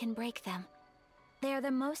 No one can break them. They are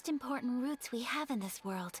the most important roots we have in this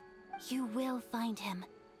world. You will find him.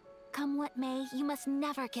 Come what may, you must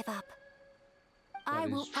never give up. I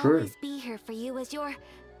will always be here for you as your...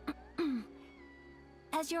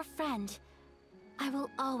 as your friend. I will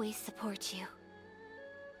always support you.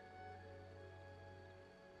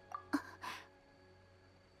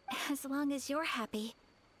 As long as you're happy,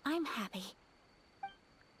 I'm happy.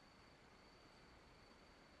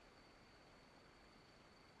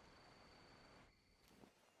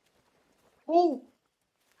 Oh!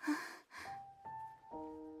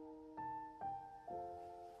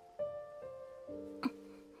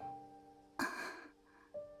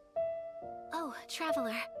 Oh,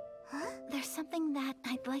 Traveler. There's something that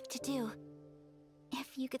I'd like to do.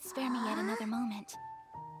 If you could spare me yet another moment.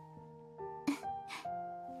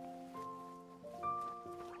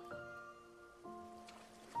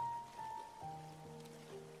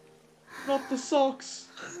 Not the socks!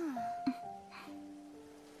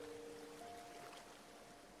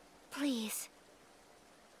 Please,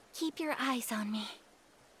 keep your eyes on me.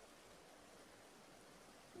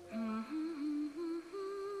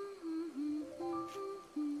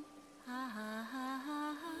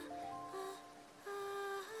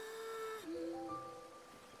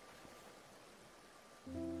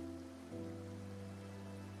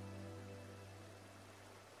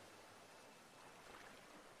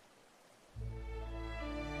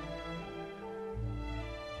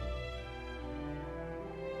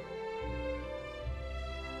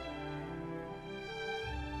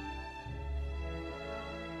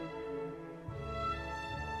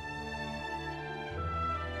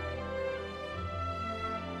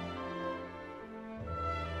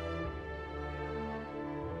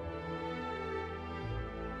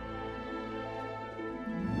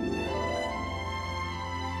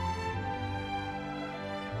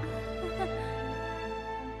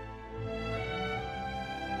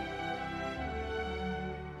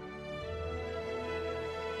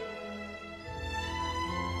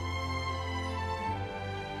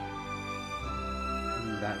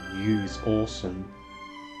 That view's awesome.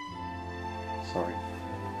 Sorry.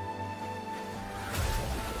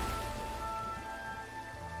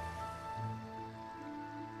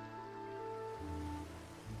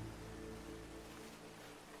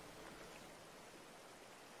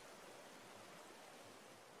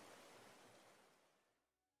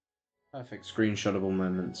 Perfect screenshotable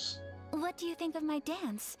moments. What do you think of my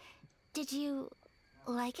dance? Did you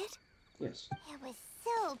like it? Yes. It was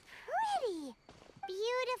so pretty.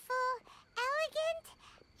 Beautiful, elegant,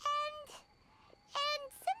 and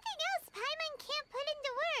something else Paimon can't put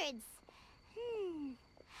into words.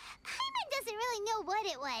 Paimon doesn't really know what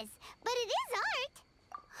it was, but it is art.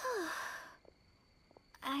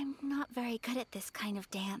 I'm not very good at this kind of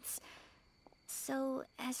dance. So,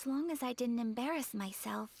 as long as I didn't embarrass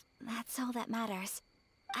myself, that's all that matters.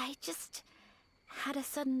 I just had a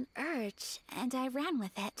sudden urge, and I ran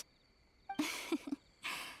with it.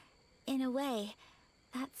 In a way,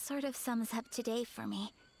 that sort of sums up today for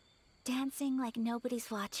me. Dancing like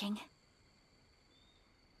nobody's watching.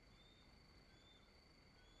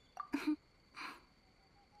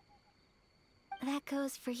 That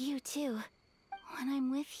goes for you, too. When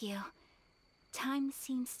I'm with you, time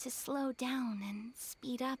seems to slow down and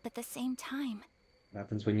speed up at the same time. What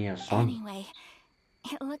happens when you have fun? Anyway,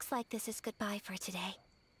 it looks like this is goodbye for today.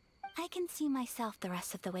 I can see myself the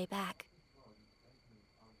rest of the way back.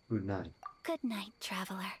 Good night. Good night,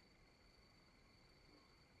 traveler.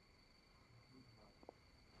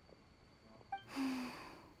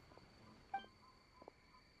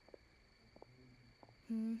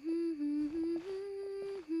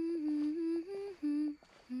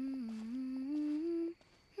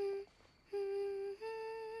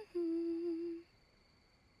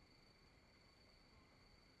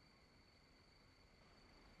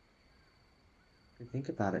 If you think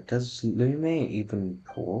about it, does Lume even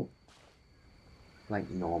talk? Like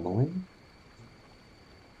normally?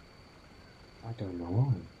 I don't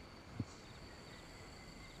know.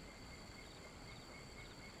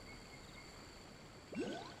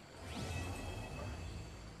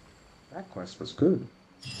 That quest was good.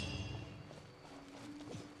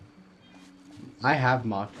 I have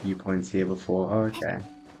marked viewpoints here before. Oh, okay.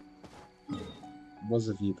 Was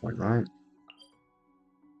a viewpoint, right?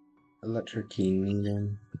 Electric key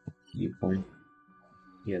needed. Viewpoint.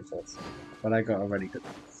 Yes, that's. But I got already good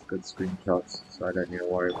screenshots, so I don't need to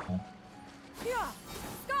worry about it. Yeah,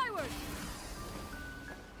 skyward.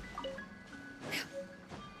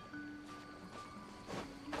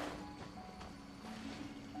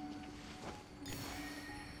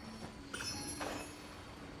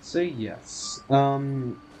 So yes,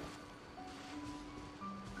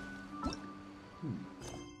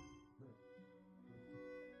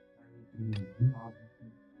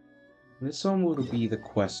 this one will be the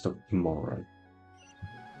quest of tomorrow.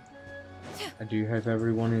 I do hope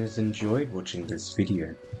everyone has enjoyed watching this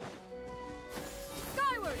video.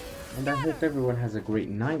 Skyward. And I hope everyone has a great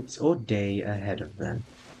night or day ahead of them.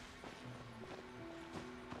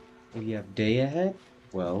 If you have day ahead,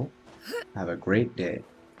 well, have a great day.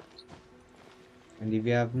 And if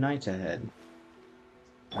you have night ahead,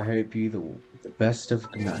 I hope you the best of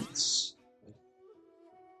nights.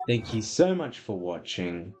 Thank you so much for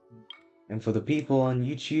watching. And for the people on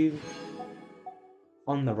YouTube,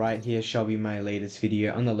 On the right here shall be my latest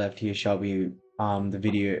video. On the left here shall be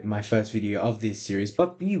my first video of this series.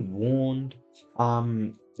 But be warned,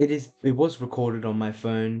 it was recorded on my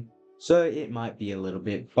phone, so it might be a little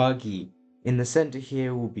bit buggy. In the center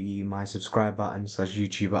here will be my subscribe button /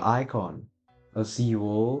 YouTuber icon. I'll see you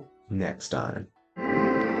all next time.